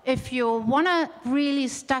well, if you want to really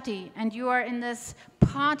study and you are in this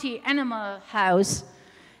party animal house,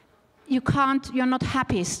 you're not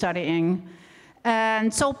happy studying.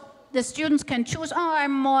 And so the students can choose, oh,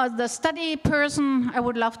 I'm more the study person, I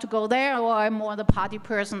would love to go there, or I'm more the party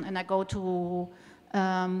person and I go to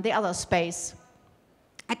the other space.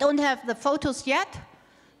 I don't have the photos yet,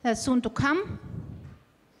 they're soon to come.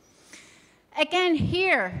 Again,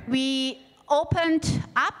 here we opened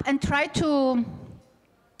up and tried to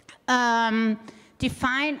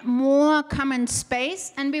define more common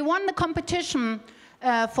space, and we won the competition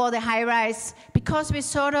for the high-rise because we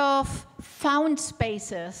sort of found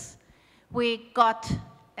spaces. We got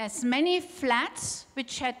as many flats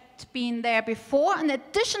which had been there before, and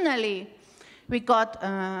additionally we got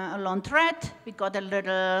a laundrette, we got a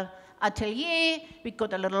little atelier, we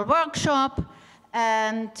got a little workshop,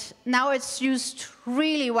 and now it's used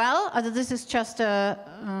really well. This is just a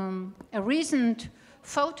recent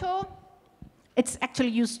photo. It's actually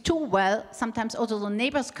used too well. Sometimes also the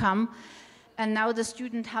neighbors come, and now the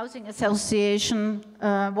Student Housing Association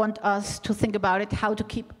want us to think about it, how to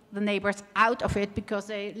keep the neighbors out of it because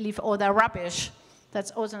they leave all their rubbish.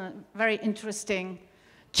 That's also a very interesting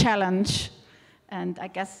challenge. And I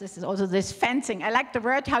guess this is also this fencing. I like the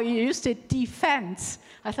word, how you used it, defense.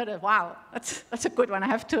 I thought, wow, that's a good one. I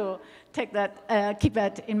have to take that, keep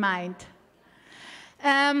that in mind.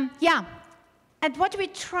 Yeah, and what we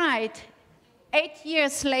tried 8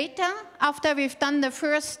 years later, after we've done the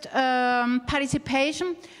first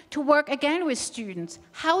participation, to work again with students.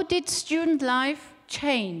 How did student life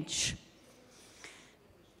change?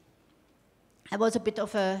 I was a bit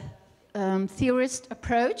of a theorist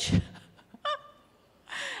approach.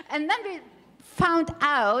 And then we found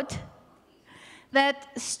out that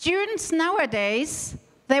students nowadays,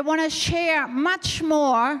 they want to share much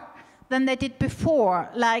more than they did before.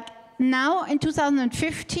 Like now in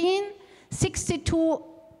 2015,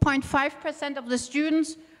 62.5% of the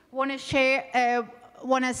students want to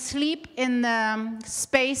sleep in the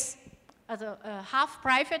space as half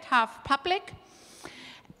private, half public.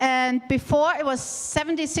 And before it was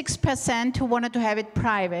 76% who wanted to have it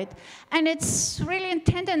private. And it's really in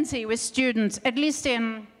tendency with students, at least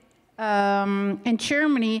in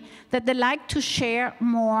Germany, that they like to share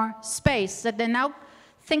more space, that they now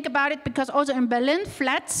think about it, because also in Berlin,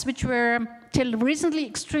 flats, which were till recently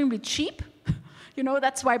extremely cheap, you know,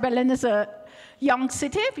 that's why Berlin is a young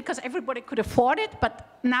city, because everybody could afford it,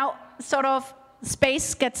 but now sort of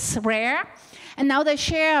space gets rare. And now they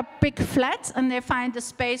share big flats, and they find a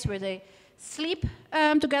space where they sleep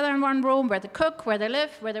together in one room, where they cook, where they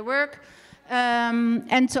live, where they work,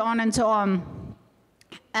 and so on and so on.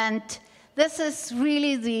 And this is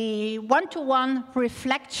really the one-to-one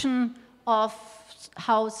reflection of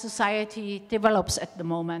how society develops at the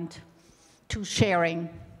moment to sharing.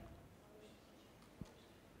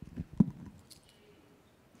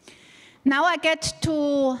 Now I get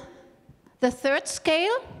to the third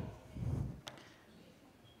scale.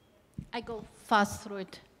 I go fast through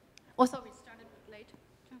it. Oh, sorry, we started late.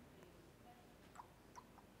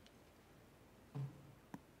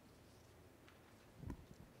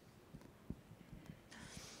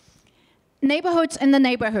 Neighborhoods in the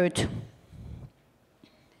neighborhood.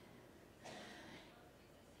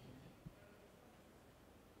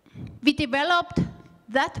 We developed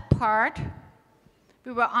that part.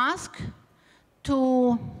 We were asked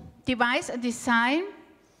to devise a design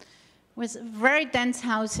with very dense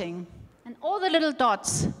housing. And all the little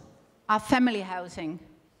dots are family housing.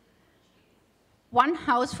 One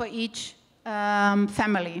house for each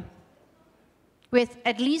family, with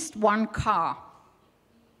at least one car.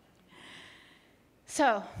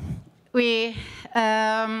 So we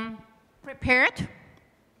prepared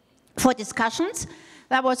for discussions.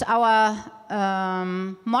 That was our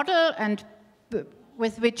model, and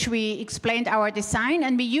with which we explained our design,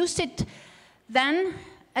 and we used it then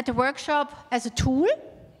at the workshop as a tool.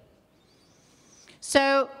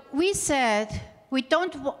 So we said we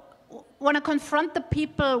don't want to confront the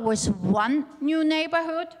people with one new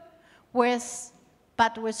neighborhood,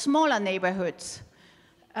 but with smaller neighborhoods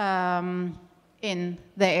in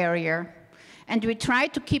the area. And we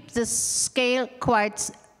tried to keep the scale quite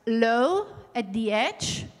low at the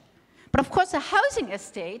edge. But of course, the housing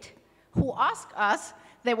estate, who asked us,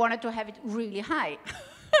 they wanted to have it really high.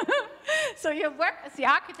 So you work as the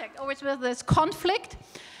architect always with this conflict.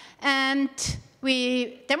 And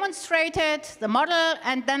we demonstrated the model,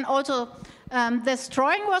 and then also this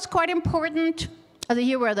drawing was quite important.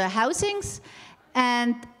 Here were the housings,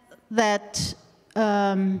 and that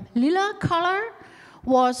lila color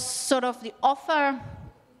was sort of the offer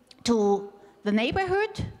to the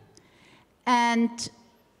neighborhood, and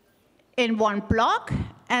in one block,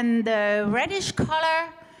 and the reddish color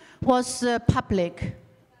was the public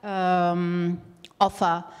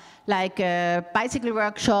offer, like a bicycle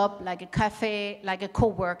workshop, like a cafe, like a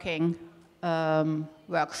co-working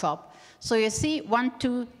workshop. So you see 1,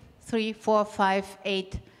 2, 3, 4, 5,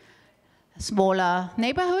 8 smaller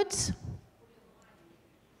neighborhoods.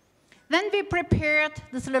 Then we prepared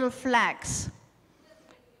these little flags,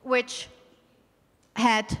 which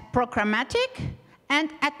had programmatic and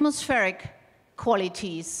atmospheric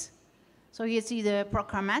qualities. So you see the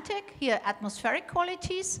programmatic, here atmospheric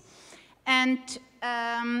qualities. And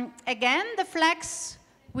again, the flags,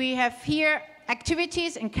 we have here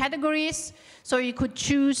activities and categories. So you could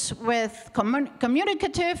choose with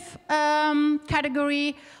communicative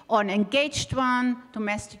category, or an engaged one,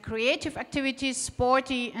 domestic creative activities,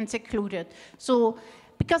 sporty, and secluded. So,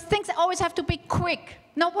 because things always have to be quick.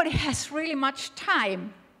 Nobody has really much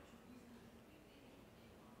time.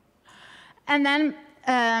 And then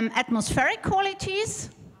atmospheric qualities,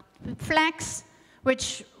 flags,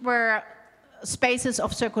 which were spaces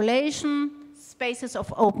of circulation, spaces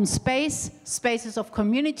of open space, spaces of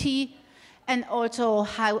community, and also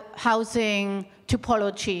housing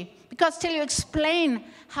typology. Because till you explain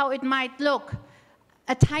how it might look,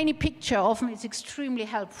 a tiny picture often is extremely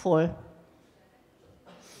helpful.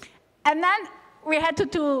 And then we had to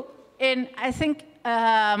do, in I think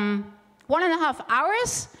 1.5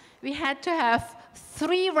 hours, we had to have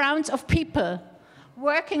 3 rounds of people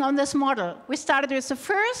working on this model. We started with the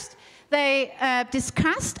first, they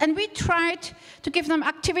discussed, and we tried to give them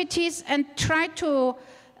activities and tried to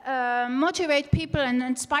motivate people and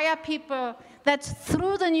inspire people that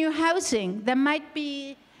through the new housing, there might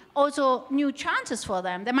be also new chances for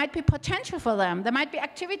them. There might be potential for them. There might be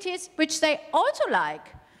activities which they also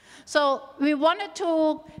like. So we wanted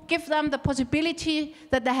to give them the possibility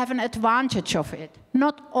that they have an advantage of it,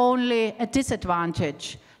 not only a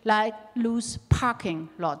disadvantage, like loose parking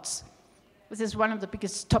lots. This is one of the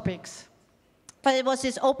biggest topics. But it was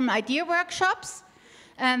these open idea workshops,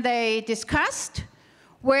 and they discussed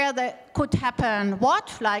where that could happen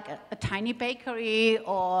what, like a tiny bakery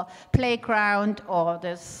or playground or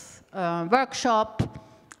this workshop,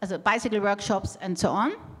 as a bicycle workshops and so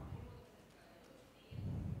on.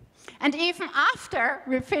 And even after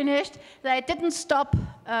we finished, they didn't stop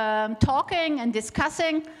talking and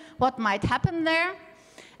discussing what might happen there.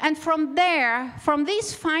 And from there, from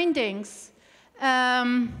these findings,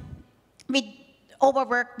 we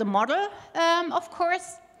overworked the model, of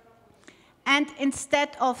course. And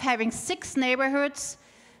instead of having 6 neighborhoods,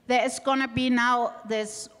 there is going to be now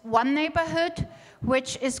this one neighborhood,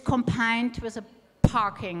 which is combined with a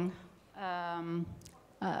parking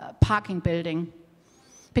building.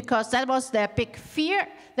 Because that was their big fear.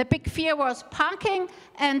 The big fear was parking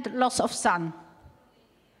and loss of sun.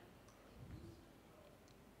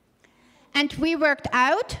 And we worked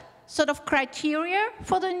out sort of criteria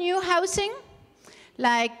for the new housing,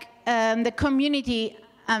 like the community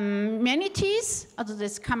amenities, also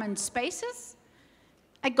these common spaces.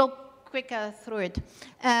 I go quicker through it.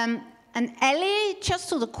 An alley just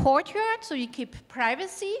to the courtyard, so you keep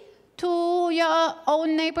privacy to your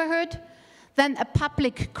own neighborhood. Then a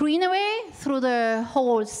public greenway through the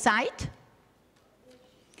whole site.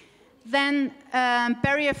 Then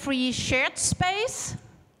barrier-free shared space.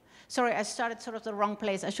 Sorry, I started sort of the wrong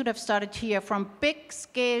place. I should have started here from big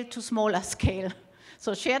scale to smaller scale.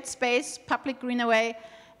 So shared space, public greenway,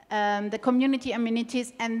 the community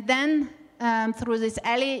amenities, and then through this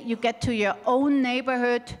alley you get to your own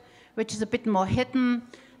neighborhood, which is a bit more hidden,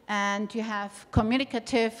 and you have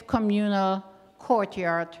communicative, communal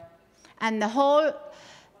courtyard. And the whole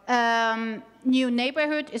new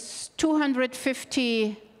neighborhood is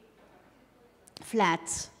 250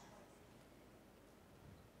 flats.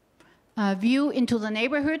 View into the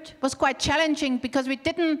neighborhood was quite challenging because we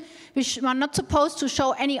were not supposed to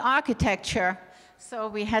show any architecture. So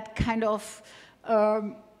we had kind of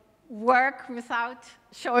work without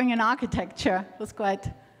showing an architecture. It was quite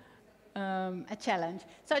a challenge.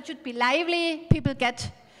 So it should be lively, people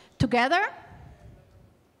get together.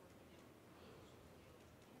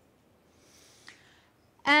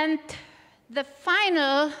 And the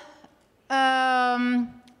final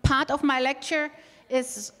part of my lecture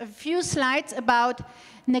is a few slides about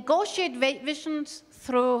negotiate visions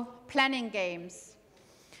through planning games.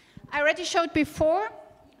 I already showed before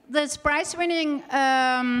this prize-winning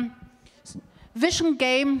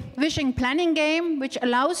vision planning game, which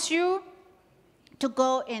allows you to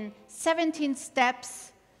go in 17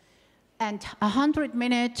 steps and 100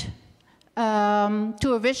 minutes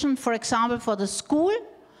to a vision, for example, for the school.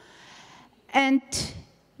 And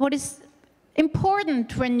what is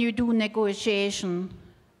important when you do negotiation,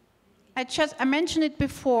 I mentioned it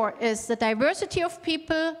before, is the diversity of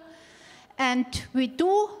people. And we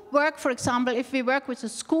do work, for example, if we work with a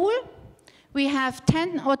school, we have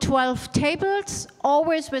 10 or 12 tables,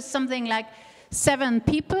 always with something like 7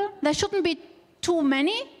 people. There shouldn't be too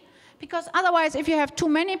many, because otherwise, if you have too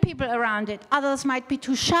many people around it, others might be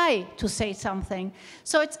too shy to say something.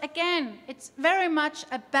 So it's, again, it's very much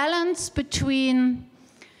a balance between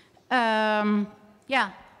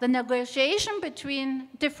the negotiation between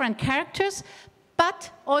different characters, but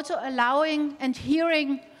also allowing and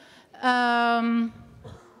hearing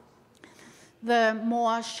the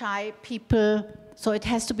more shy people. So it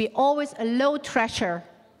has to be always a low pressure,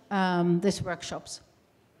 these workshops.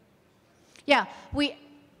 Yeah, we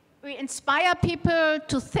inspire people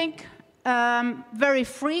to think very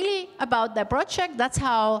freely about their project. That's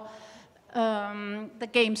how the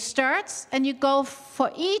game starts, and you go for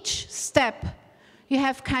each step. You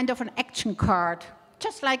have kind of an action card,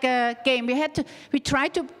 just like a game. We try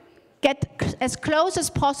to get as close as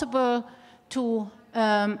possible to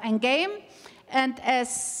a game, and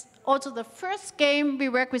as also the first game, we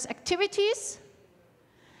work with activities.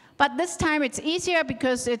 But this time it's easier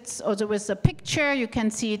because it's also with a picture. You can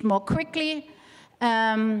see it more quickly.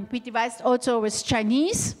 We devised also with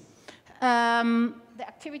Chinese. The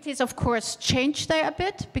activities, of course, changed there a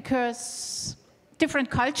bit because different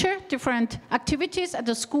culture, different activities at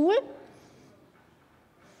the school.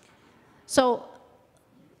 So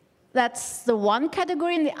that's the one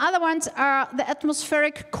category, and the other ones are the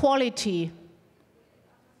atmospheric quality.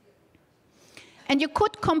 And you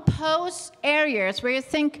could compose areas where you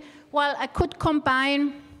think, well, I could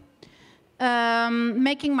combine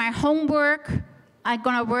making my homework, I'm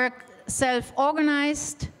gonna work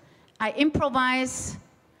self-organized, I improvise,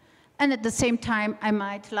 And at the same time, I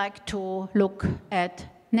might like to look at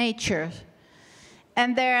nature.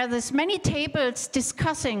 And there are this many tables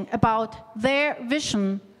discussing about their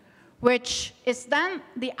vision, which is then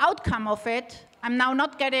the outcome of it. I'm now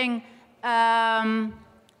not getting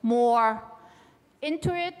more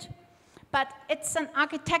into it, but it's an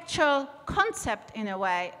architectural concept in a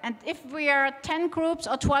way. And if we are 10 groups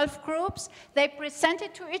or 12 groups, they present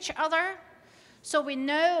it to each other, so we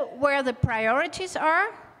know where the priorities are,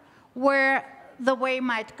 where the way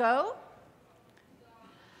might go.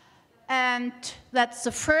 And that's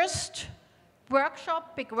the first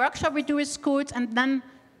workshop, big workshop we do with schools, and then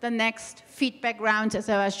the next feedback rounds, as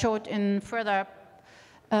I showed in further,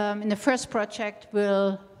 in the first project,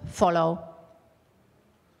 will follow.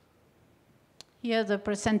 Here the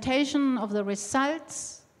presentation of the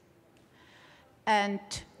results. And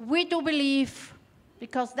we do believe,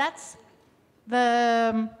 because that's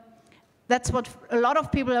what a lot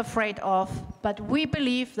of people are afraid of, but we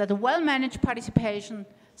believe that a well-managed participation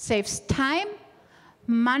saves time,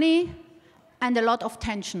 money, and a lot of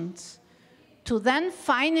tensions to then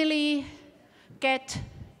finally get,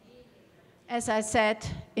 as I said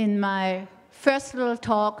in my first little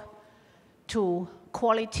talk, to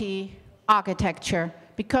quality architecture.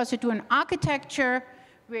 Because you do an architecture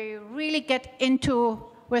where you really get into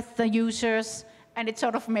with the users, and it's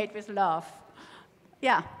sort of made with love.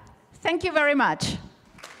 Yeah, thank you very much.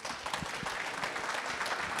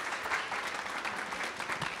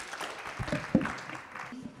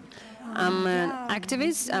 I'm an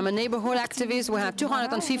activist, I'm a neighborhood activist. We have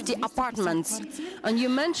 250 apartments. And you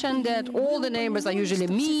mentioned that all the neighbors are usually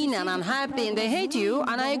mean and unhappy and they hate you,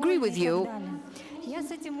 and I agree with you.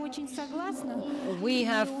 We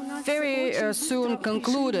have very soon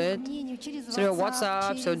concluded through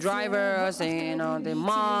WhatsApp, so drivers, and, the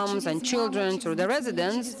moms and children, through the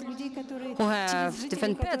residents who have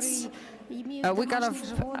different pets.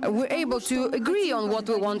 We're able to agree on what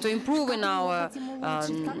we want to improve in our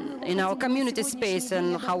community space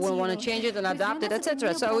and how we want to change it and adapt it,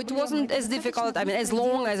 etc. So it wasn't as difficult, as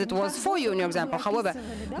long as it was for you in your example. However,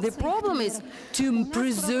 the problem is to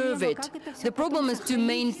preserve it. The problem is to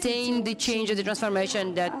maintain the change and the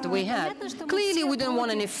transformation that we had. Clearly, we don't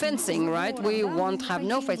want any fencing, right? We won't have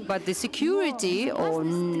no fence, but the security or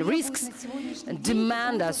risks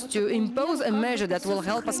demand us to impose a measure that will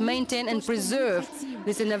help us maintain and preserve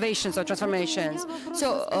these innovations or transformations.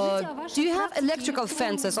 So, do you have electrical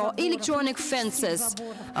fences or electronic fences?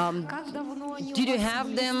 Do you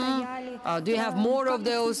have them? Do you have more of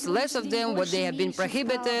those, less of them? Would they have been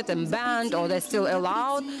prohibited and banned, or they're still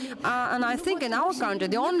allowed? And I think in our country,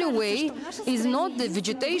 the only way is not the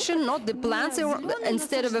vegetation, not the plants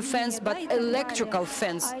instead of a fence, but electrical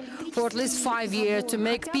fence for at least 5 years to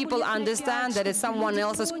make people understand that it's someone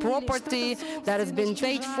else's property, that has been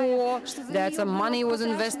paid for, that some money was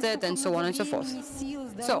invested, and so on and so forth.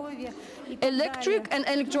 So, electric and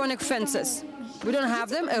electronic fences. We don't have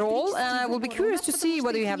them at all, and I will be curious to see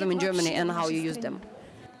whether you have them in Germany and how you use them.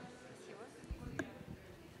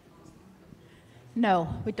 No,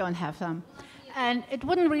 we don't have them. And it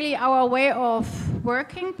wouldn't really our way of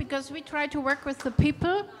working, because we try to work with the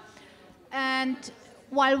people, and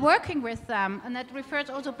while working with them, and that refers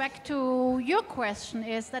also back to your question,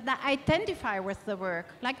 is that they identify with the work.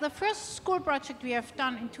 Like the first school project we have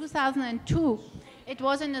done in 2002, it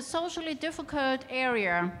was in a socially difficult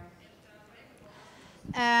area.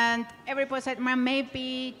 And everybody said, well,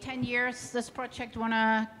 maybe 10 years this project want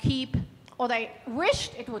to keep, or they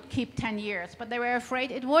wished it would keep 10 years, but they were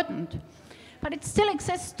afraid it wouldn't. But it still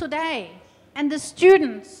exists today. And the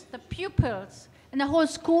students, the pupils, and the whole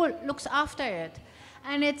school looks after it.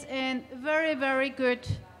 And it's in very, very good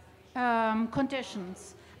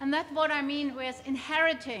conditions. And that's what I mean with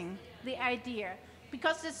inheriting the idea.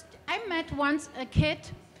 Because I met once a kid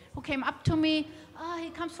who came up to me. He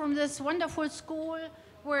comes from this wonderful school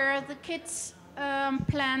where the kids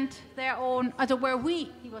plant their own,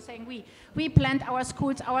 he was saying we plant our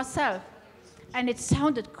schools ourselves. And it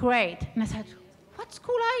sounded great. And I said, what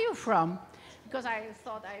school are you from? Because I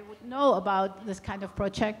thought I would know about this kind of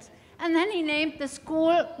projects. And then he named the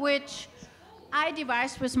school which I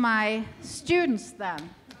devised with my students then.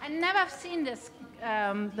 I never seen this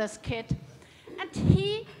kid. And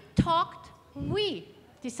he talked, we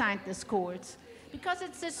designed the schools. Because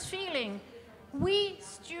it's this feeling, we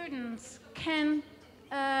students can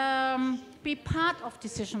be part of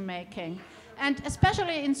decision making. And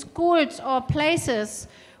especially in schools or places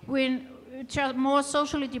which are more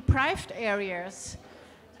socially deprived areas,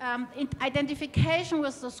 identification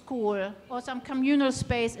with the school or some communal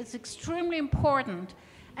space is extremely important.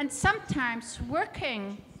 And sometimes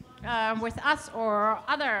working with us or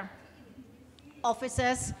other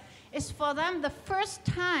officers is for them the first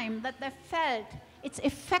time that they felt it's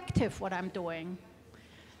effective what I'm doing.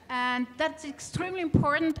 And that's extremely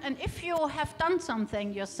important. And if you have done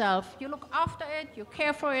something yourself, you look after it, you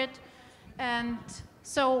care for it. And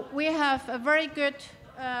so we have a very good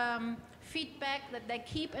feedback that they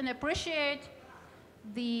keep and appreciate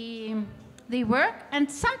the work. And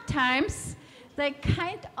sometimes they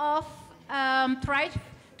kind of try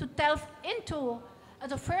to delve into,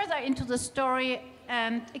 further into the story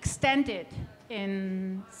and extend it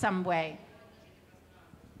in some way.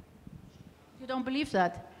 You don't believe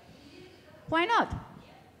that? Why not?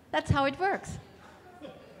 That's how it works.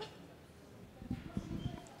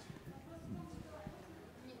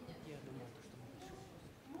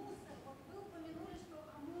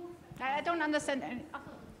 I don't understand any.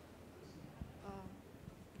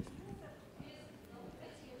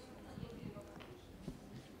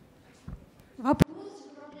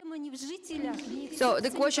 So the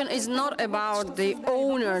question is not about the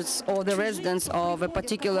owners or the residents of a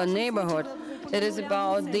particular neighborhood. It is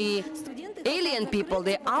about the alien people,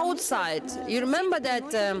 the outside. You remember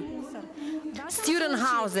that student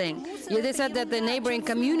housing? Yeah, they said that the neighboring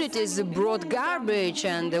communities brought garbage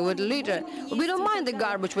and they would litter. We don't mind the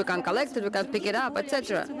garbage, we can collect it, we can pick it up,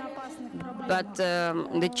 etc. But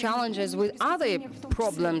the challenges with other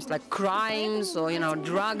problems like crimes or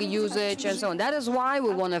drug usage and so on. That is why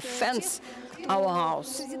we want to fence our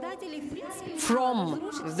house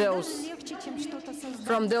from those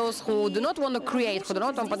who do not want to create, who do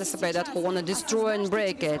not want to participate, that who want to destroy and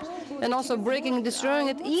break it. And also breaking and destroying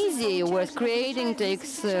it easy, whereas creating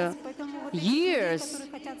takes years.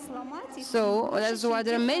 So that's why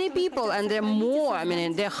there are many people, and they're more,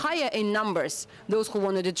 they're higher in numbers, those who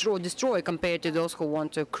want to destroy compared to those who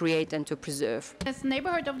want to create and to preserve. This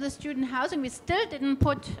neighborhood of the student housing, we still didn't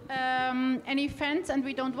put any fence, and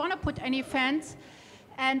we don't want to put any fence,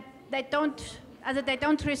 and they don't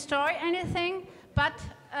destroy anything, but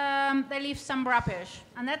they leave some rubbish.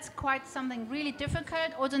 And that's quite something really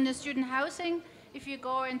difficult. Also in the student housing, if you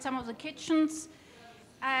go in some of the kitchens,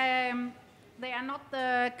 they are not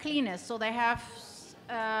the cleanest, so they have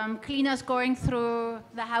cleaners going through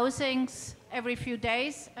the housings every few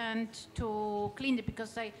days and to clean it,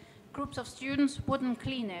 because groups of students wouldn't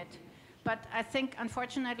clean it. But I think,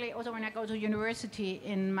 unfortunately, also when I go to university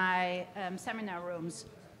in my seminar rooms,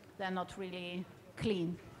 they're not really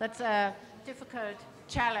clean. That's a difficult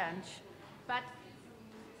challenge. But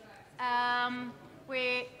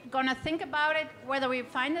we're going to think about it, whether we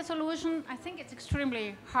find a solution. I think it's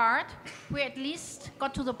extremely hard. We at least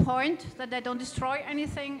got to the point that they don't destroy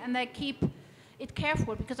anything and they keep it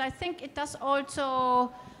careful, because I think it does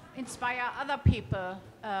also inspire other people,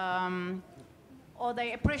 or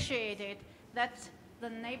they appreciate it, that the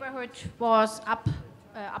neighborhood was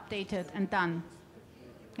updated and done.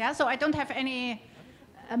 Yeah, so I don't have any,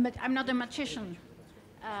 I'm not a magician,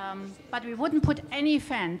 but we wouldn't put any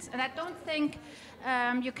fence. And I don't think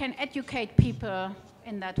you can educate people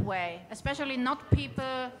in that way, especially not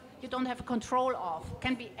people you don't have control of.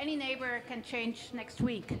 Can be any neighbor, can change next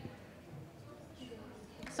week.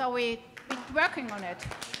 So we're working on it.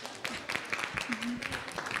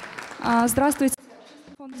 Здравствуйте.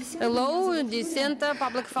 Hello, Dissenta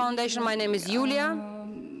Public Foundation. My name is Yulia.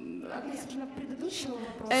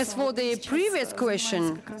 As for the previous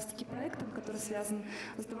question,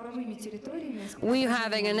 we're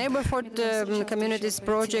having a neighborhood communities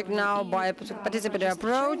project now by a participatory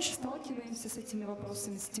approach.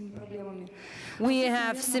 We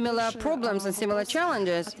have similar problems and similar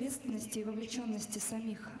challenges.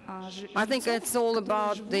 I think it's all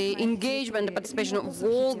about the engagement, the participation of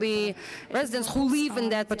all the residents who live in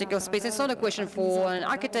that particular space. It's not a question for an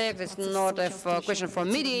architect, it's not a question for a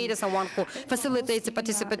mediator, someone who facilitates the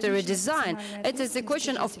participatory design. It is a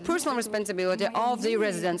question of personal responsibility of the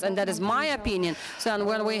residents, and that is my opinion. So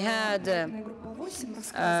when we had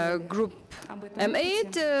Group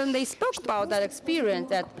M8, they spoke about that experience,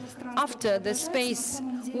 that after the space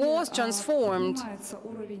was transformed,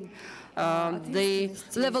 the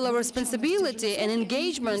level of responsibility and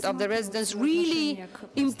engagement of the residents really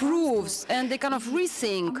improves, and they kind of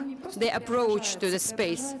rethink their approach to the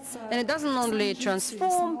space. And it doesn't only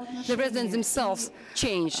transform, the residents themselves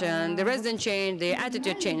change, and the residents change, their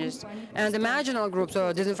attitude changes. And the marginal groups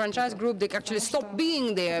or disenfranchised group, they actually stop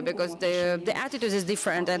being there because the attitude is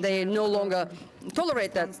different and they no longer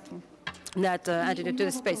tolerate that attitude to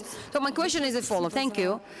the space. So my question is as follows. Thank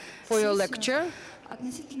you for your lecture.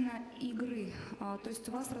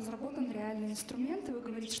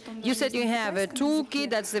 You said you have a toolkit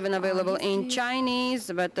that's even available in Chinese,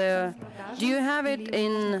 but do you have it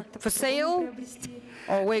for sale?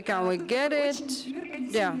 or where can we get it?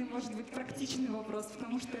 Yeah,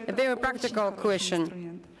 a very practical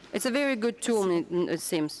question. It's a very good tool, it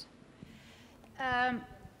seems.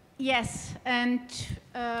 Yes, and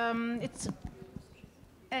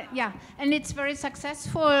it's very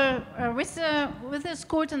successful with the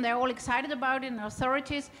schools, and they're all excited about it, and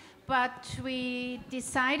authorities. But we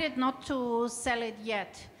decided not to sell it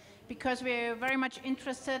yet, because we're very much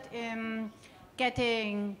interested in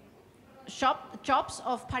getting jobs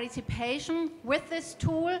of participation with this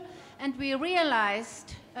tool, and we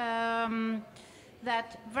realized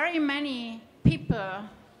that very many people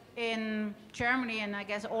in Germany, and I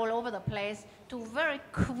guess all over the place, do very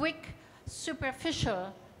quick,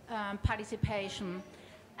 superficial participation.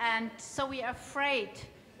 And so we are afraid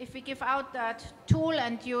if we give out that tool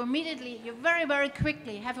and you very, very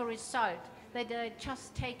quickly have a result, that they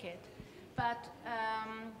just take it. But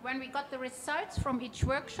when we got the results from each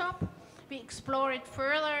workshop, we explore it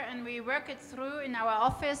further and we work it through in our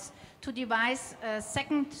office to devise a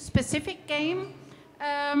second specific game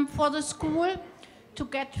for the school to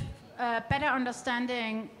get a better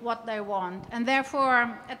understanding what they want. And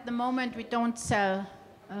therefore, at the moment, we don't sell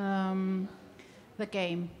the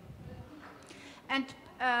game. And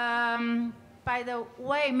by the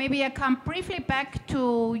way, maybe I come briefly back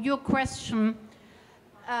to your question.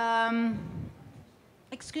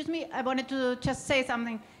 Excuse me, I wanted to just say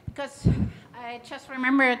something, because I just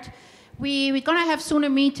remembered we're going to have soon a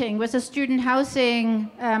meeting with a student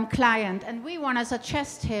housing client, and we want to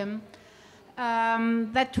suggest him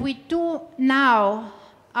that we do now,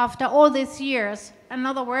 after all these years,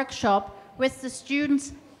 another workshop with the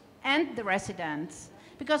students and the residents.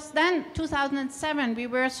 Because then, 2007, we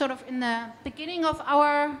were sort of in the beginning of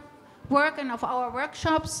our work and of our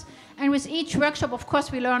workshops, and with each workshop, of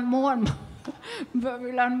course, we learn more and more.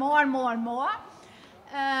 We learn more and more and more.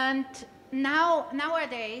 And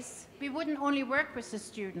nowadays, we wouldn't only work with the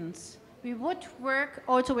students. We would work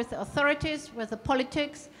also with the authorities, with the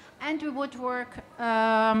politics, and we would work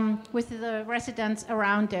with the residents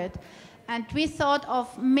around it. And we thought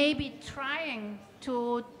of maybe trying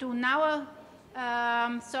to do now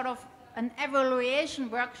sort of an evaluation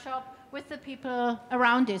workshop with the people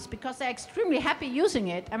around this, because they're extremely happy using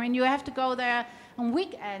it. I mean, you have to go there on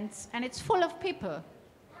weekends, and it's full of people.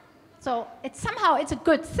 So somehow it's a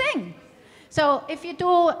good thing. So if you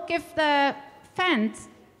do give the fence,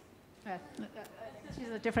 this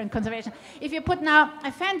is a different conservation. If you put now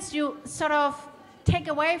a fence, you sort of take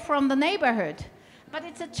away from the neighborhood. But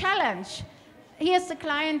it's a challenge. Here's the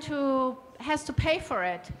client who has to pay for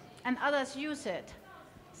it, and others use it.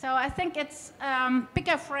 So I think it's a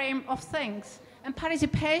bigger frame of things. And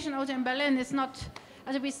participation also in Berlin is not,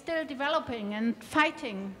 we're still developing and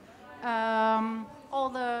fighting all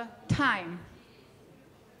the time.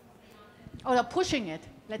 Or pushing it.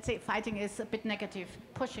 Let's say fighting is a bit negative.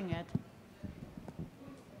 Pushing it.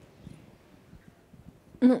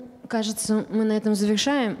 Ну, кажется, мы на этом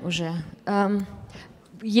завершаем уже.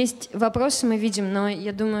 Есть вопросы, мы видим, но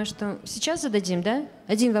я думаю, что сейчас зададим, да?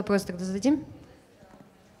 Один вопрос тогда зададим.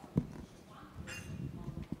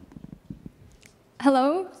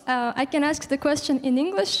 Hello, I can ask the question in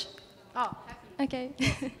English? Oh, okay.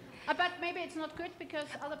 But maybe it's not good because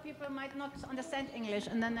other people might not understand English,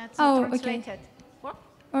 and then that's not translated. Okay. What?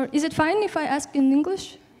 Or is it fine if I ask in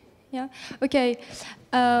English? Yeah. Okay.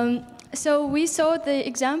 So we saw the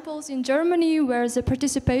examples in Germany where the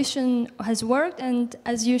participation has worked, and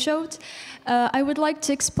as you showed, I would like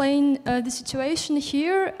to explain the situation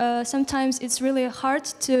here. Sometimes it's really hard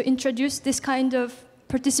to introduce this kind of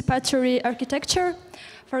participatory architecture.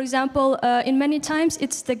 For example, in many times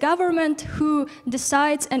it's the government who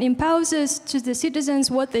decides and imposes to the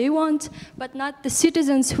citizens what they want, but not the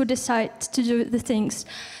citizens who decide to do the things.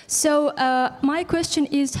 So my question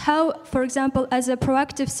is how, for example, as a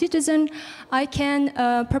proactive citizen, I can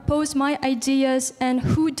propose my ideas, and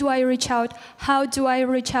who do I reach out, how do I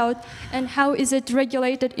reach out, and how is it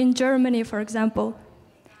regulated in Germany, for example?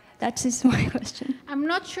 That is my question. I'm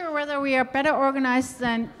not sure whether we are better organized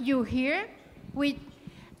than you here.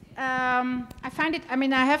 I find it,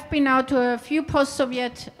 I have been now to a few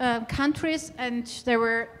post-Soviet countries, and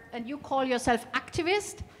you call yourself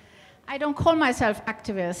activist. I don't call myself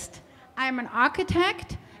activist. I'm an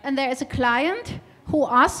architect, and there is a client who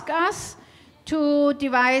asks us to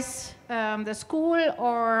devise the school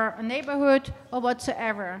or a neighborhood or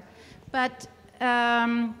whatsoever. But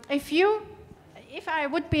if I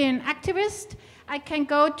would be an activist, I can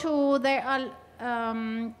go to, there are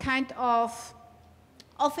kind of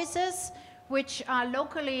offices which are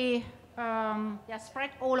locally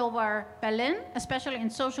spread all over Berlin, especially in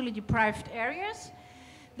socially deprived areas.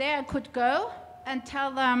 There I could go and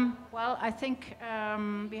tell them, well, I think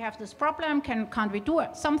we have this problem, can't we do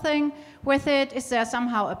something with it? Is there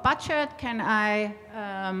somehow a budget? Can I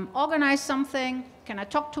organize something? Can I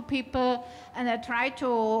talk to people? And I try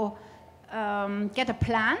to get a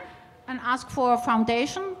plan and ask for a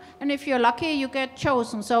foundation, and if you're lucky, you get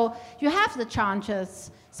chosen. So you have the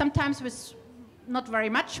chances, sometimes with not very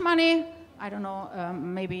much money, I don't know,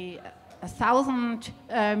 maybe 1,000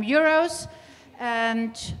 euros,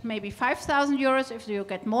 and maybe 5,000 euros if you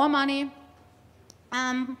get more money.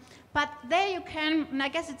 But there you can, and I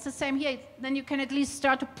guess it's the same here, then you can at least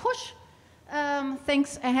start to push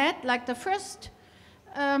things ahead, like the first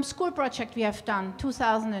school project we have done,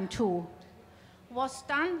 2002, was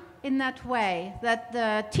done in that way, that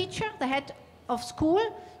the teacher, the head of school,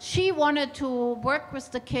 she wanted to work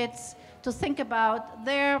with the kids to think about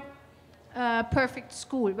their perfect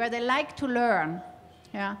school, where they like to learn.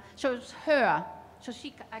 Yeah, so it's her. So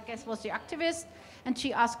she, I guess, was the activist, and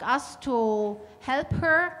she asked us to help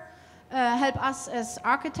her, help us as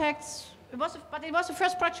architects. But it was the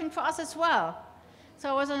first project for us as well. So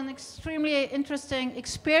it was an extremely interesting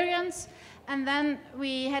experience. And then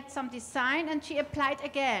we had some design, and she applied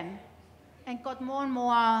again and got more and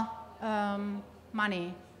more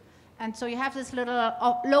money. And so you have these little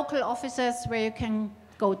local offices where you can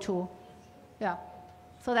go to. Yeah.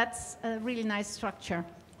 So that's a really nice structure.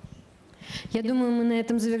 Я думаю, мы на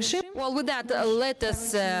этом завершим. Well, with that, let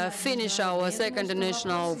us finish our second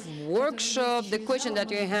international workshop. The question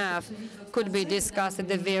that you have could be discussed at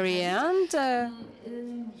the very end.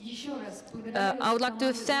 I would like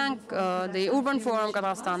to thank the Unrban Forum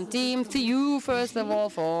Kazakhstan team, to you first of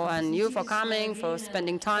all, and you for coming, for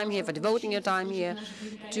spending time here, for devoting your time here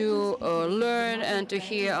to learn and to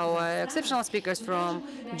hear our exceptional speakers from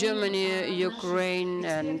Germany, Ukraine,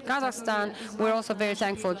 and Kazakhstan. We're also very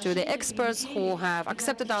thankful to the experts who have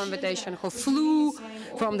accepted our invitation, who flew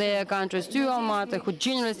from their countries to Almaty, who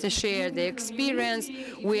generously shared their experience.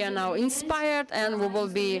 We are now inspired, and we will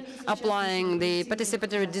be applying the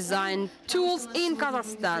participatory design tools in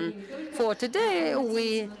Kazakhstan. For today,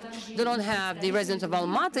 we do not have the residents of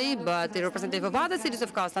Almaty, but the representative of other cities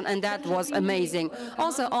of Kazakhstan, and that was amazing.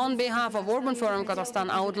 Also, on behalf of Unrban Forum Kazakhstan,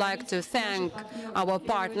 I would like to thank our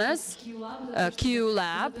partners,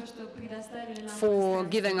 Q-lab, for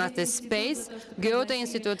giving us this space, Goethe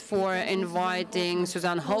Institut for inviting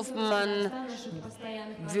Suzanne Hoffmann,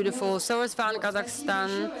 beautiful Soros Foundation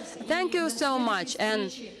Kazakhstan. Thank you so much,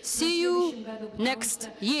 and see you next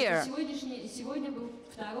year.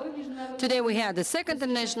 Today we had the second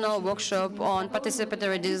international workshop on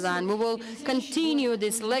participatory design. We will continue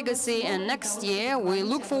this legacy, and next year we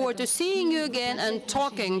look forward to seeing you again and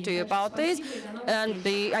talking to you about this and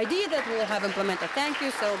the idea that we will have implemented. Thank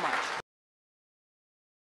you so much.